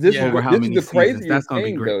 So this is the crazy That's gonna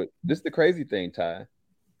thing, be great. though. This is the crazy thing, Ty.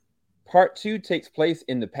 Part 2 takes place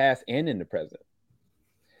in the past and in the present.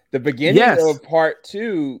 The beginning of part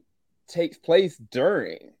 2 takes place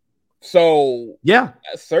during. So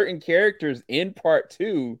certain characters in part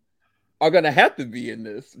 2 are gonna have to be in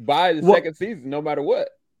this by the second season, no matter what.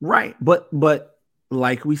 Right, but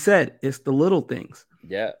like we said, it's the little things.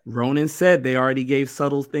 Yeah, Ronan said they already gave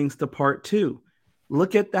subtle things to part 2.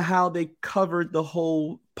 Look at how they covered the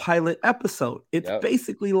whole pilot episode. It's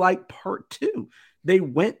basically like part 2. They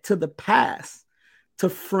went to the past to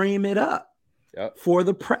frame it up for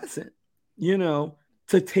the present,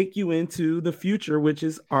 to take you into the future, which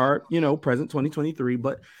is our, present 2023.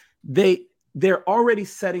 But they're already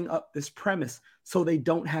setting up this premise so they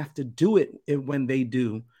don't have to do it when they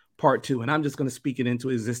do part 2. And I'm just going to speak it into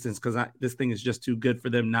existence because this thing is just too good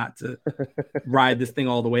for them not to ride this thing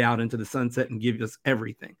all the way out into the sunset and give us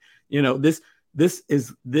everything. This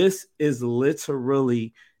is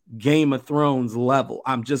literally Game of Thrones level.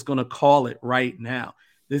 I'm just going to call it right now.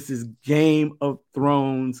 This is Game of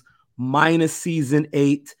Thrones minus season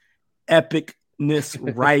 8 epicness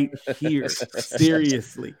right here.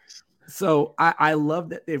 Seriously. So I love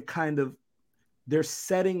that they're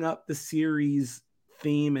setting up the series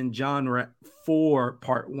theme and genre for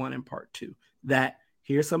part 1 and part 2. That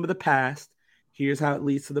here's some of the past, here's how it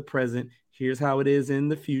leads to the present, here's how it is in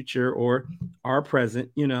the future or our present,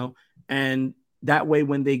 and that way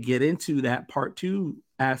when they get into that part 2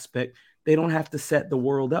 aspect, they don't have to set the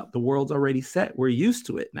world up. The world's already set. We're used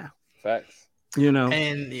to it now. Facts.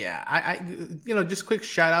 And I just quick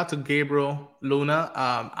shout out to Gabriel Luna.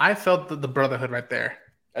 I felt the brotherhood right there.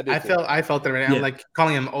 I felt it right now. Yeah. I'm like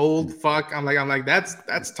calling him old fuck. I'm like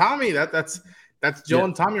that's Tommy. That's Joe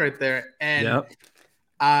and Tommy right there. And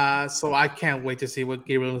so I can't wait to see what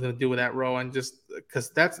Gabriel is going to do with that role. And just because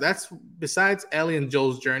that's besides Ellie and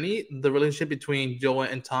Joel's journey, the relationship between Joel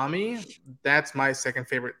and Tommy, that's my second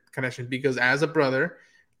favorite connection because as a brother,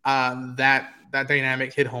 that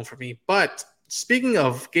dynamic hit home for me. But speaking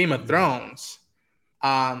of Game of Thrones, we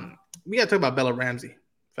got to talk about Bella Ramsey,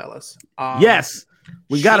 fellas. Yes.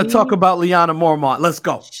 We got to talk about Lyanna Mormont. Let's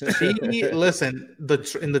go. Listen,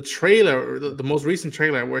 in the trailer, the most recent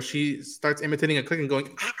trailer, where she starts imitating a click and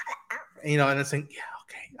going, and it's saying, yeah,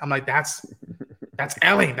 okay. I'm like, that's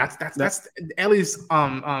Ellie. That's Ellie's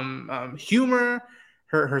humor,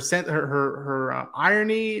 her sense, her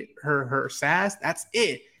irony, her sass. That's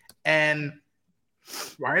it. And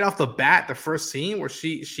right off the bat, the first scene where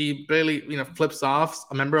she barely flips off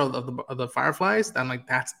a member of the Fireflies, I'm like,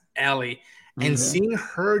 that's Ellie. And seeing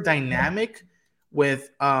her dynamic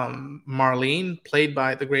with Marlene, played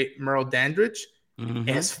by the great Merle Dandridge,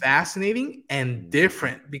 is fascinating and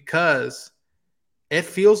different because it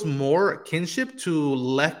feels more kinship to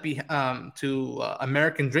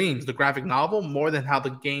American Dreams, the graphic novel, more than how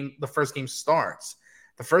the first game starts.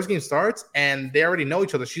 The first game starts and they already know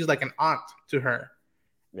each other. She's like an aunt to her.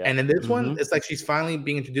 Yeah. And in this one, it's like she's finally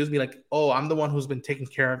being introduced, be like, oh, I'm the one who's been taking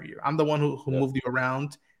care of you. I'm the one who moved you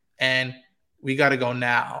around, and we got to go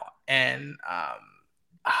now. And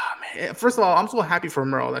man, first of all, I'm so happy for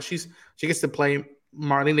Merle that she gets to play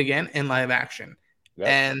Marlene again in live action. Yep.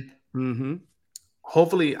 And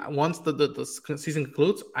hopefully once the season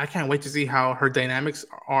concludes, I can't wait to see how her dynamics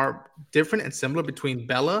are different and similar between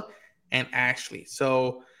Bella and Ashley.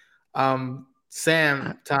 So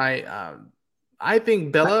Sam, Ty, I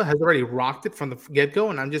think Bella has already rocked it from the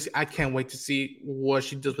get-go, and I can't wait to see what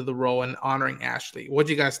she does with the role and honoring Ashley. What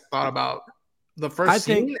you guys thought about the first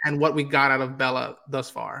scene and what we got out of Bella thus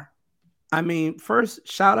far? I mean, first,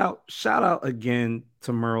 shout out again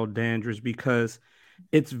to Merle Dandridge, because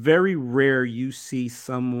it's very rare you see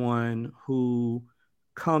someone who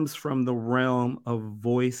comes from the realm of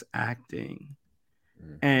voice acting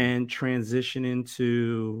and transition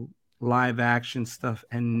into live action stuff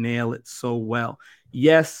and nail it so well.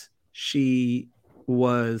 Yes, she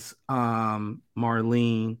was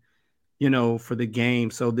Marlene, for the game,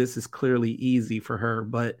 so this is clearly easy for her.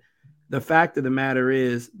 But the fact of the matter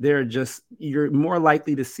is, you're more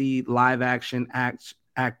likely to see live action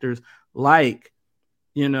actors like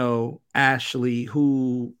Ashley,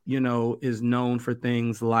 who, is known for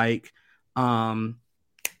things like Blind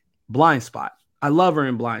Spot. I love her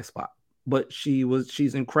in Blind Spot, but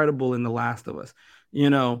she's incredible in The Last of Us,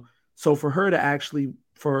 So for her to actually,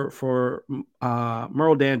 for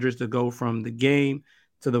Merle Dandridge to go from the game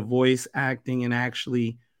to the voice acting and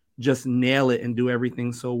actually just nail it and do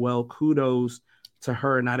everything so well, kudos to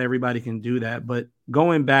her. Not everybody can do that, but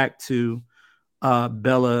going back to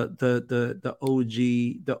Bella, the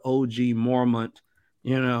OG Mormont,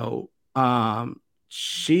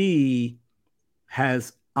 she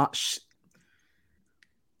has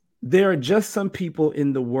there are just some people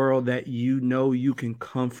in the world that you can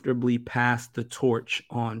comfortably pass the torch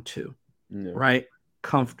on to, right?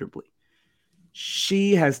 Comfortably.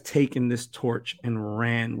 She has taken this torch and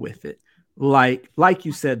ran with it. Like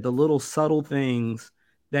you said, the little subtle things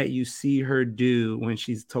that you see her do when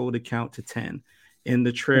she's told to count to 10 in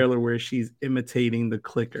the trailer where she's imitating the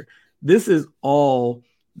clicker. This is all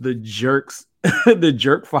the jerks, the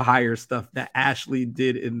jerk for hire stuff that Ashley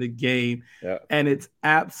did in the game. Yeah. And it's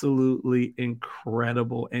absolutely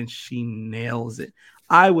incredible. And she nails it.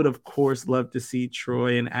 I would, of course, love to see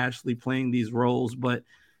Troy and Ashley playing these roles, but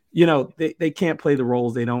they can't play the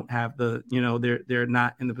roles. They don't have the, they're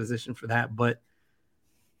not in the position for that. But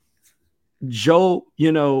Joe,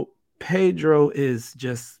 Pedro is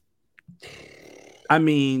just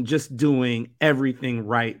doing everything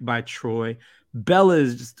right by Troy. Bella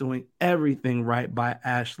is just doing everything right by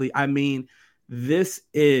Ashley. I mean, this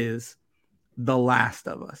is The Last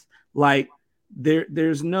of Us. Like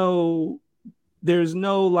there's no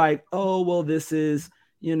like, oh, well, this is,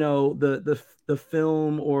 the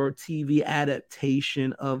film or TV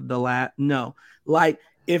adaptation of the last. No, like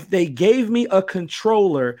if they gave me a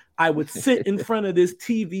controller, I would sit in front of this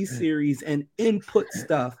TV series and input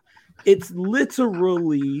stuff. It's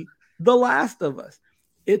literally The Last of Us.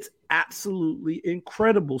 It's absolutely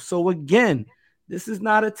incredible. So again, this is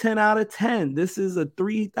not a 10 out of 10. This is a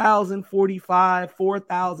 3,045,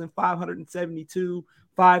 4,572,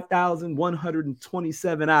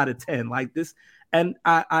 5,127 out of 10. Like this. And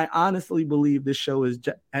I honestly believe this show is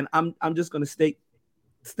and I'm just going to stake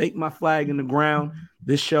my flag in the ground.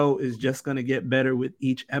 This show is just going to get better with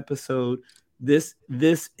each episode. This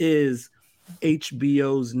is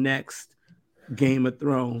HBO's next Game of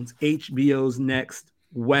Thrones, HBO's next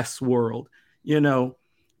Westworld,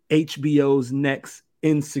 HBO's next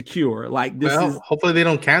Insecure. Like this is hopefully they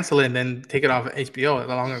don't cancel it and then take it off of HBO. That's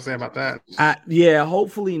all I'm gonna say about that. Yeah,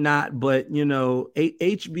 hopefully not. But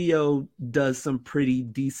HBO does some pretty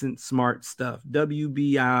decent, smart stuff.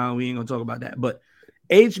 WB, we ain't gonna talk about that. But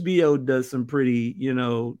HBO does some pretty,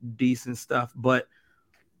 decent stuff. But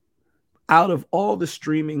out of all the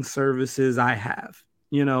streaming services I have,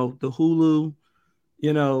 the Hulu, the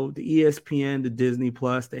ESPN, the Disney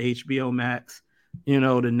Plus, the HBO Max, the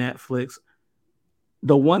Netflix.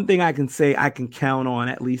 The one thing I can say I can count on,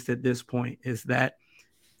 at least at this point, is that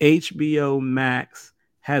HBO Max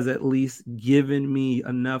has at least given me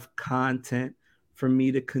enough content for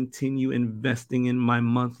me to continue investing in my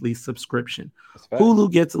monthly subscription.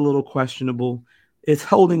 Hulu gets a little questionable. It's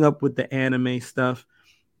holding up with the anime stuff.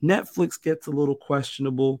 Netflix gets a little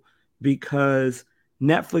questionable because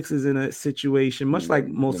Netflix is in a situation, much like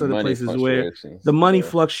most other places, where the money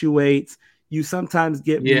fluctuates. You sometimes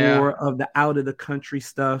get more of the out of the country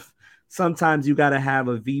stuff. Sometimes you got to have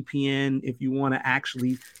a VPN if you want to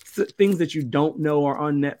actually things that you don't know are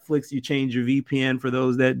on Netflix. You change your VPN for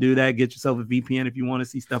those that do that. Get yourself a VPN if you want to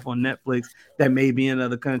see stuff on Netflix that may be in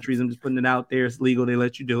other countries. I'm just putting it out there. It's legal. They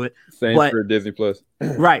let you do it. Same for Disney Plus.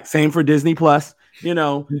 Right. Same for Disney Plus.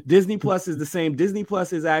 Disney Plus is the same. Disney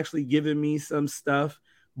Plus is actually giving me some stuff.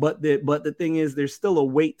 But the thing is, there's still a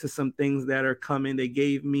weight to some things that are coming. They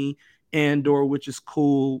gave me Andor, which is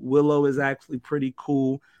cool. Willow is actually pretty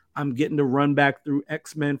cool. I'm getting to run back through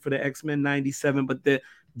X-Men for the X-Men 97, but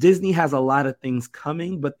Disney has a lot of things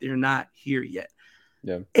coming, but they're not here yet.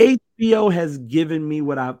 Yeah. HBO has given me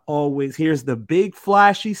what I've always, here's the big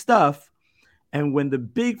flashy stuff. And when the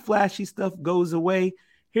big flashy stuff goes away,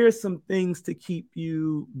 here's some things to keep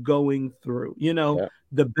you going through.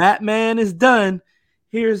 The Batman is done.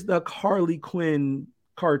 Here's the Harley Quinn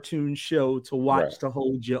cartoon show to watch to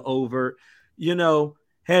hold you over.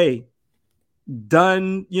 Hey,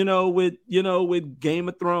 done, with Game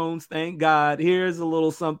of Thrones, thank God. Here's a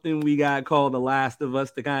little something we got called The Last of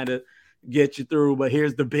Us to kind of get you through. But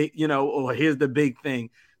here's the big, here's the big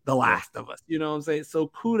thing, The Last of Us. You know what I'm saying? So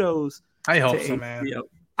kudos. I hope so, man.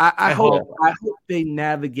 I hope they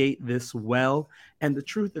navigate this well. And the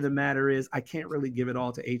truth of the matter is, I can't really give it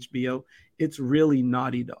all to HBO. It's really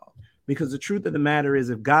Naughty Dog. Because the truth of the matter is,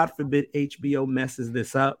 if God forbid HBO messes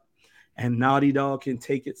this up and Naughty Dog can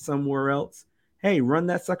take it somewhere else, hey, run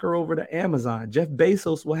that sucker over to Amazon. Jeff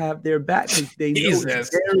Bezos will have their back because they know it's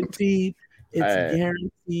guaranteed. It's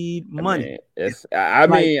guaranteed money. I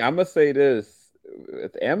mean, I'm gonna say this: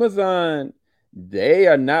 with Amazon, they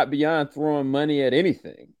are not beyond throwing money at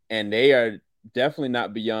anything, and they are definitely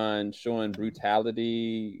not beyond showing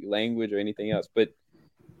brutality, language, or anything else. But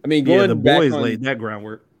I mean, the boys laid that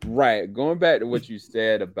groundwork. Right. Going back to what you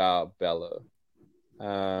said about Bella,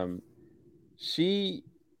 she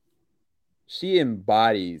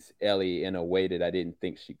embodies Ellie in a way that I didn't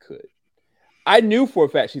think she could. I knew for a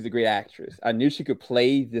fact she's a great actress. I knew she could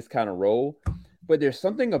play this kind of role, but there's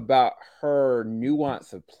something about her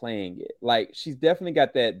nuance of playing it. Like, she's definitely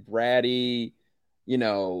got that bratty,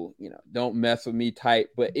 don't mess with me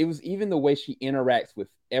type, but it was even the way she interacts with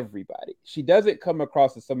everybody. She doesn't come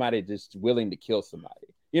across as somebody just willing to kill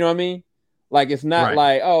somebody. You know what I mean? Like, it's not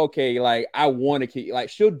like, oh, okay, like, I want to kill.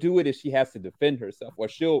 Like, she'll do it if she has to defend herself, or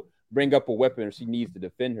she'll bring up a weapon if she needs to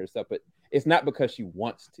defend herself, but it's not because she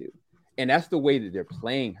wants to. And that's the way that they're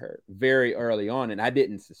playing her very early on. And I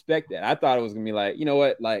didn't suspect that. I thought it was going to be like, you know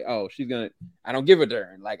what? Like, oh, I don't give a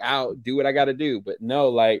darn. Like, I'll do what I got to do. But no,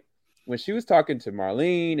 like, when she was talking to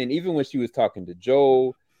Marlene, and even when she was talking to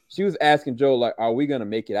Joel, she was asking Joel, like, are we going to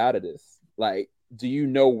make it out of this? Like, do you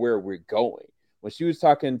know where we're going? When she was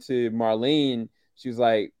talking to Marlene, she was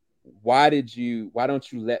like, why don't you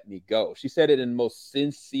let me go? She said it in the most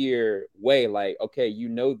sincere way. Like, okay, you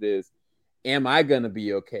know this. Am I going to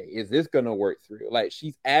be okay? Is this going to work through? Like,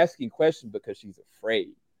 she's asking questions because she's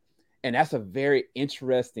afraid. And that's a very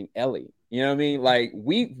interesting Ellie. You know what I mean? Like,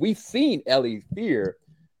 we've seen Ellie's fear,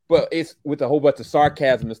 but it's with a whole bunch of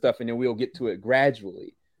sarcasm and stuff, and then we'll get to it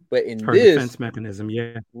gradually. But in her defense mechanism,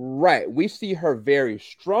 right, we see her very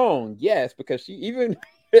strong, yes, because she even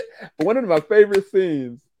one of my favorite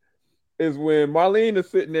scenes is when Marlene is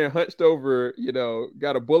sitting there hunched over,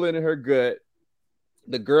 got a bullet in her gut.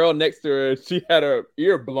 The girl next to her, she had her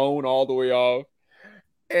ear blown all the way off.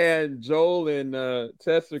 And Joel and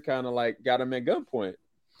Tessa kind of like got him at gunpoint.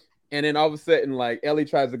 And then all of a sudden, like, Ellie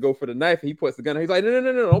tries to go for the knife. And he puts the gun. He's like, no,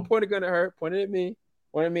 don't point a gun at her. Point it at me.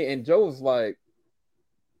 Point it at me. And Joel's like,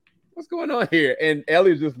 what's going on here? And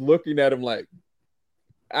Ellie's just looking at him like,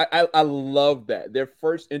 I love that. Their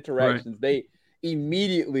first interactions, they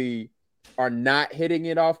immediately are not hitting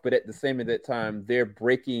it off, but at the same time, they're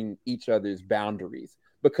breaking each other's boundaries,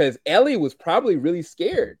 because Ellie was probably really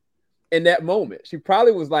scared in that moment. She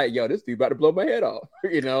probably was like, yo, this dude about to blow my head off,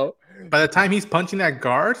 By the time he's punching that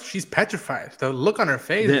guard, she's petrified. The look on her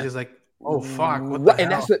face is just like, oh, fuck. What the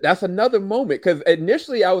hell? And that's another moment, because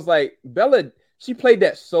initially I was like, Bella, she played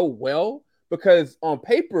that so well, because on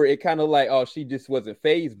paper, it kind of like, oh, she just wasn't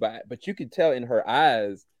fazed by it. But you could tell in her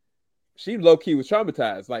eyes, she low-key was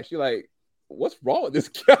traumatized. Like, she like, what's wrong with this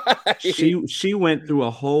guy? She went through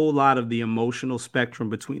a whole lot of the emotional spectrum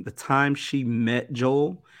between the time she met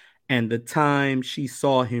Joel and the time she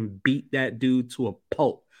saw him beat that dude to a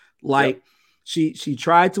pulp. Like, she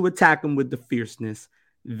tried to attack him with the fierceness.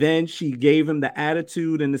 Then she gave him the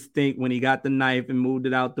attitude and the stink when he got the knife and moved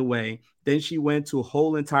it out the way. Then she went to a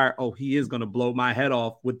whole entire, oh, he is going to blow my head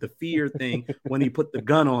off with the fear thing when he put the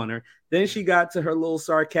gun on her. Then she got to her little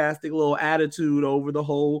sarcastic little attitude over the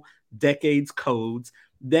whole decades codes.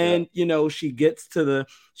 Then,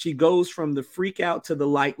 she goes from the freak out to the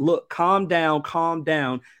like, look, calm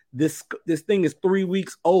down. This thing is 3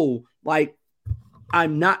 weeks old. Like,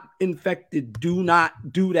 I'm not infected. Do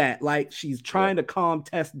not do that. Like, she's trying to calm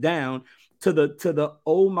Tess down to the,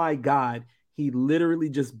 oh my God, he literally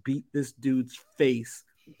just beat this dude's face,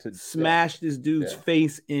 smashed this dude's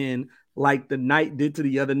face in like the Knight did to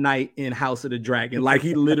the other Knight in House of the Dragon. Like,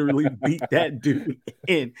 he literally beat that dude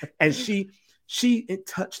in. And it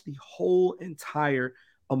touched the whole entire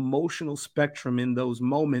emotional spectrum in those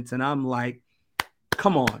moments. And I'm like,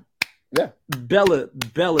 come on. Yeah. Bella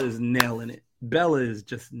is nailing it. Bella is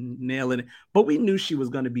just nailing it. But we knew she was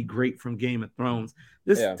going to be great from Game of Thrones.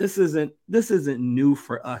 This isn't new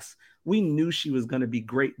for us. We knew she was going to be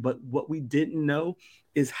great, but what we didn't know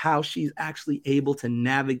is how she's actually able to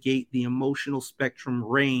navigate the emotional spectrum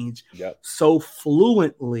range so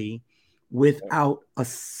fluently without a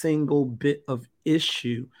single bit of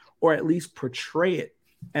issue, or at least portray it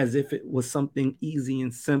as if it was something easy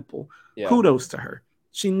and simple. Kudos to her.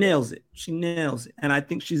 She nails it. And I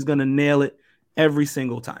think she's going to nail it every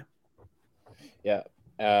single time. Yeah.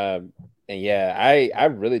 And I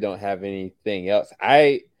really don't have anything else.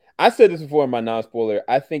 I said this before in my non-spoiler.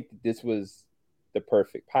 I think this was the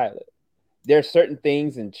perfect pilot. there are certain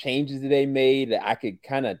things and changes that they made that I could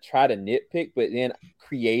kind of try to nitpick, but then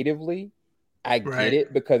creatively, I get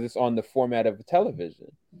it because it's on the format of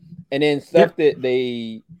television. And then stuff that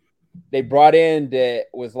they brought in that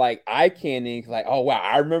was like eye candy, like, oh wow,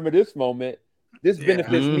 I remember this moment. This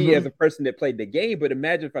benefits me as a person that played the game, but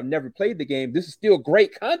imagine if I've never played the game, this is still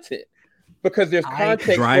great content because there's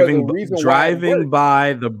context for the reason driving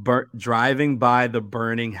by the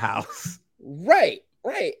burning house. Right.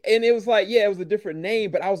 And it was like, yeah, it was a different name,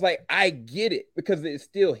 but I was like, I get it because it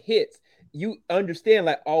still hits. You understand,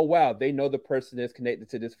 like, oh wow, they know the person that's connected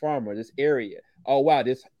to this farm or this area. Oh wow,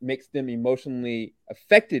 this makes them emotionally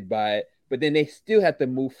affected by it, but then they still have to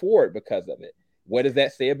move forward because of it. What does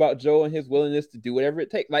that say about Joel and his willingness to do whatever it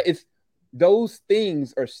takes? Like, it's those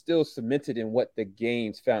things are still cemented in what the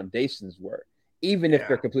game's foundations were, even if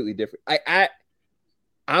they're completely different.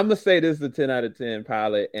 I'm gonna say this is a 10 out of 10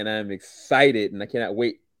 pilot, and I'm excited, and I cannot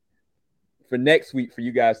wait for next week for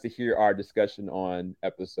you guys to hear our discussion on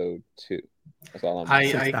episode 2. That's all I'm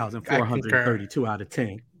saying. 6,432 out of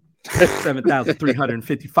 10.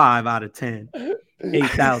 7,355 out of 10.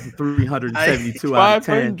 8,372 out of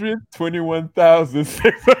 10.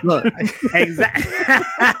 521,600. Look, exactly.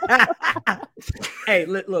 Hey,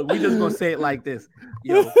 look, we just gonna say it like this.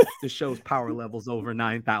 Yo, the show's power level's over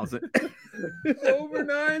 9,000. It's over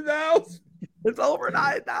 9,000. It's over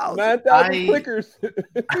 9,000. 9,000 clickers.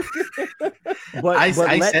 But I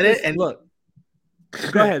said it, and look.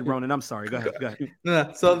 Go ahead, Ronan. I'm sorry. Go ahead.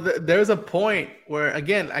 No, so there's a point where,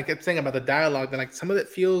 again, I kept saying about the dialogue that like some of it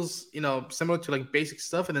feels, similar to like basic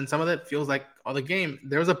stuff, and then some of it feels like the game.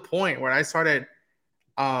 There was a point where I started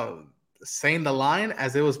saying the line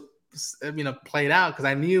as it was, played out because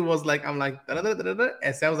I knew it was like and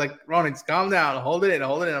so I was like, Ronan, just calm down, hold it in.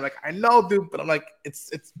 I'm like, I know, dude, but I'm like,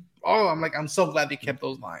 I'm so glad they kept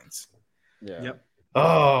those lines. Yeah. Yep.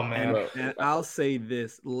 Oh man. And I'll say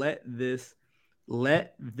this: let this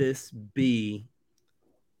be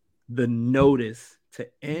the notice to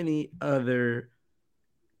any other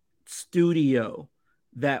studio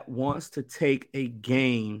that wants to take a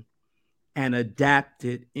game and adapt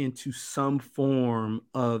it into some form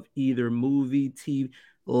of either movie, TV.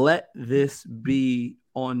 Let this be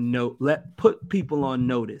on note. Put people on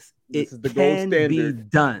notice. This is the gold standard. Be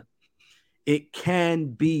done. It can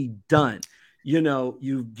be done.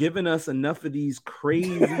 You've given us enough of these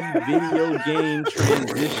crazy video game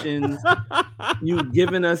transitions. You've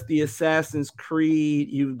given us the Assassin's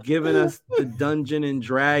Creed. You've given us the Dungeon and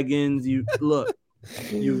Dragons. You've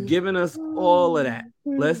given us all of that.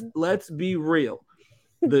 Let's be real.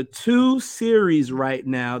 The 2 series right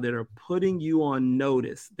now that are putting you on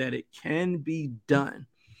notice that it can be done: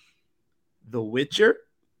 The Witcher.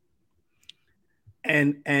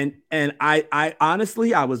 And I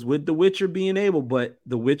honestly, I was with The Witcher being able, but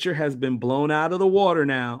The Witcher has been blown out of the water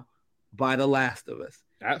now by The Last of Us.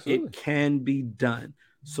 Absolutely. It can be done.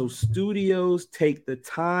 So studios take the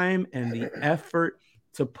time and the effort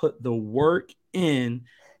to put the work in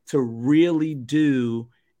to really do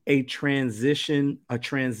a transitional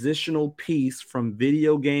piece from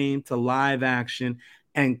video game to live action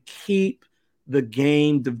and keep the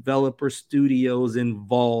game developer studios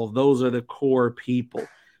involved. Those are the core people.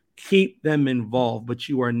 Keep them involved, but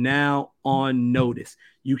you are now on notice.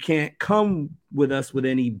 You can't come with us with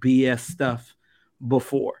any BS stuff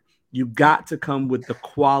before. You got to come with the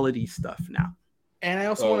quality stuff now. And I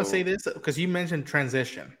also want to say this because you mentioned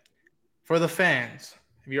transition. For the fans,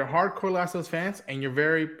 if you're hardcore Last of Us fans and you're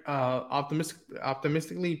very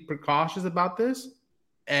optimistically precautious about this,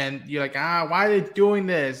 and you're like, why are they doing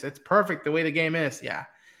this? It's perfect the way the game is. Yeah.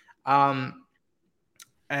 And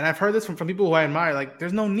I've heard this from people who I admire. Like,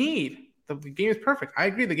 there's no need. The game is perfect. I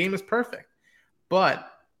agree. The game is perfect. But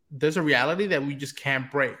there's a reality that we just can't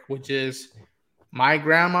break, which is my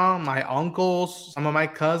grandma, my uncles, some of my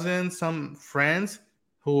cousins, some friends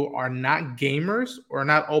who are not gamers or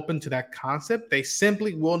not open to that concept. They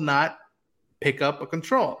simply will not pick up a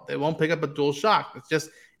control. They won't pick up a DualShock. It's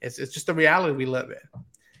just the reality we live in.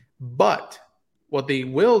 But what they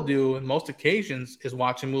will do in most occasions is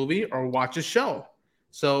watch a movie or watch a show.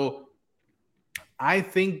 So I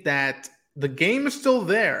think that the game is still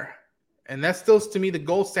there. And that's still, to me, the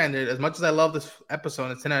gold standard. As much as I love this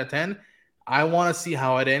episode, it's 10 out of 10. I want to see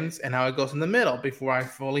how it ends and how it goes in the middle before I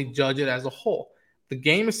fully judge it as a whole. The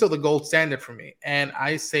game is still the gold standard for me. And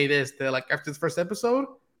I say this, that like after this first episode,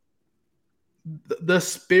 the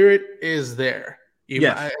spirit is there.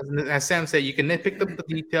 As Sam said, you can nitpick the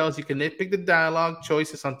details, you can nitpick the dialogue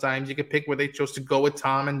choices sometimes. You can pick where they chose to go with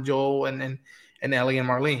Tom and Joel and Ellie and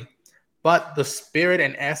Marlene. but the spirit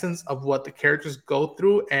and essence of what the characters go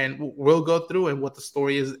through and will go through and what the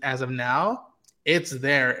story is as of now, it's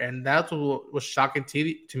there. And that's what was shocking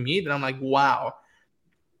to me, that I'm like, wow,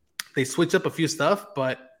 they switch up a few stuff,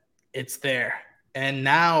 but it's there. And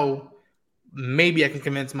now maybe I can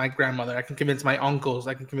convince my grandmother, I can convince my uncles,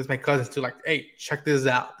 I can convince my cousins to like, hey, check this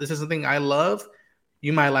out. This is something I love.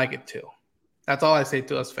 You might like it too. That's all I say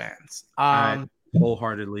to us fans. I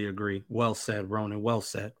wholeheartedly agree. Well said, Ronan. Well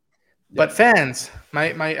said. But fans,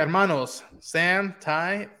 my hermanos, Sam,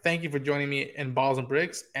 Ty, thank you for joining me in Balls and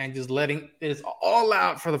Bricks and just letting this all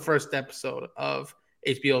out for the first episode of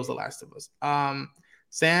HBO's The Last of Us.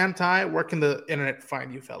 Sam, Ty, where can the internet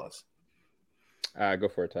find you, fellas? Go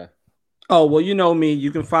for it, Ty. Oh, well, you know me.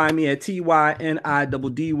 You can find me at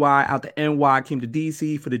TYNIDDY out the NY, came to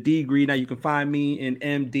DC for the degree. Now you can find me in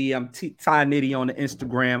MD. I'm Ty Nitty on the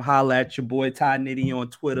Instagram. Holla at your boy. Ty Nitty on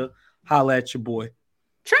Twitter. Holla at your boy.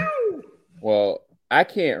 Ciao. Well, I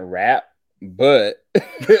can't rap, but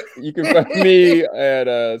you can find me at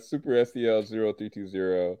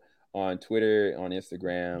SuperSTL0320 on Twitter, on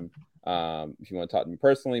Instagram. If you want to talk to me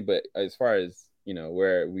personally, but as far as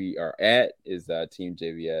where we are at is Team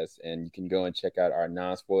JVS, and you can go and check out our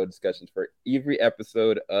non-spoiler discussions for every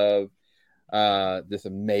episode of this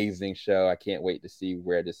amazing show. I can't wait to see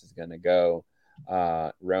where this is going to go.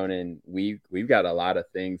 Ronan, we've got a lot of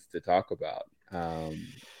things to talk about.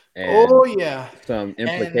 And some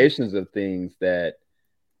implications of things that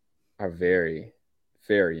are very,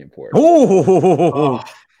 very important.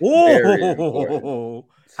 Very important.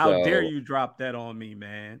 How dare you drop that on me,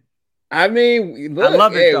 man? I mean, look, I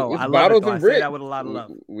love it though. I love it though. I say that with a lot of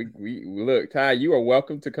love. We look, Ty, you are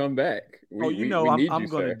welcome to come back. I'm going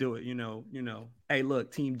to do it. You know. Hey,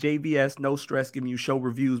 look, Team JVS, no stress, giving you show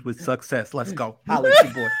reviews with success. Let's go. Holla at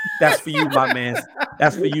your boy. That's for you, my man.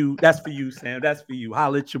 That's for you. That's for you, Sam. That's for you.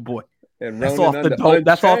 Holla at your boy. And that's off the dome. Unchained.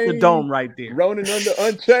 That's off the dome right there. Ronan under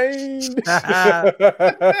Unchained.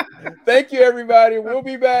 Thank you, everybody. We'll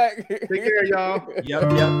be back. Take care, y'all.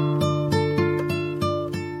 Yep.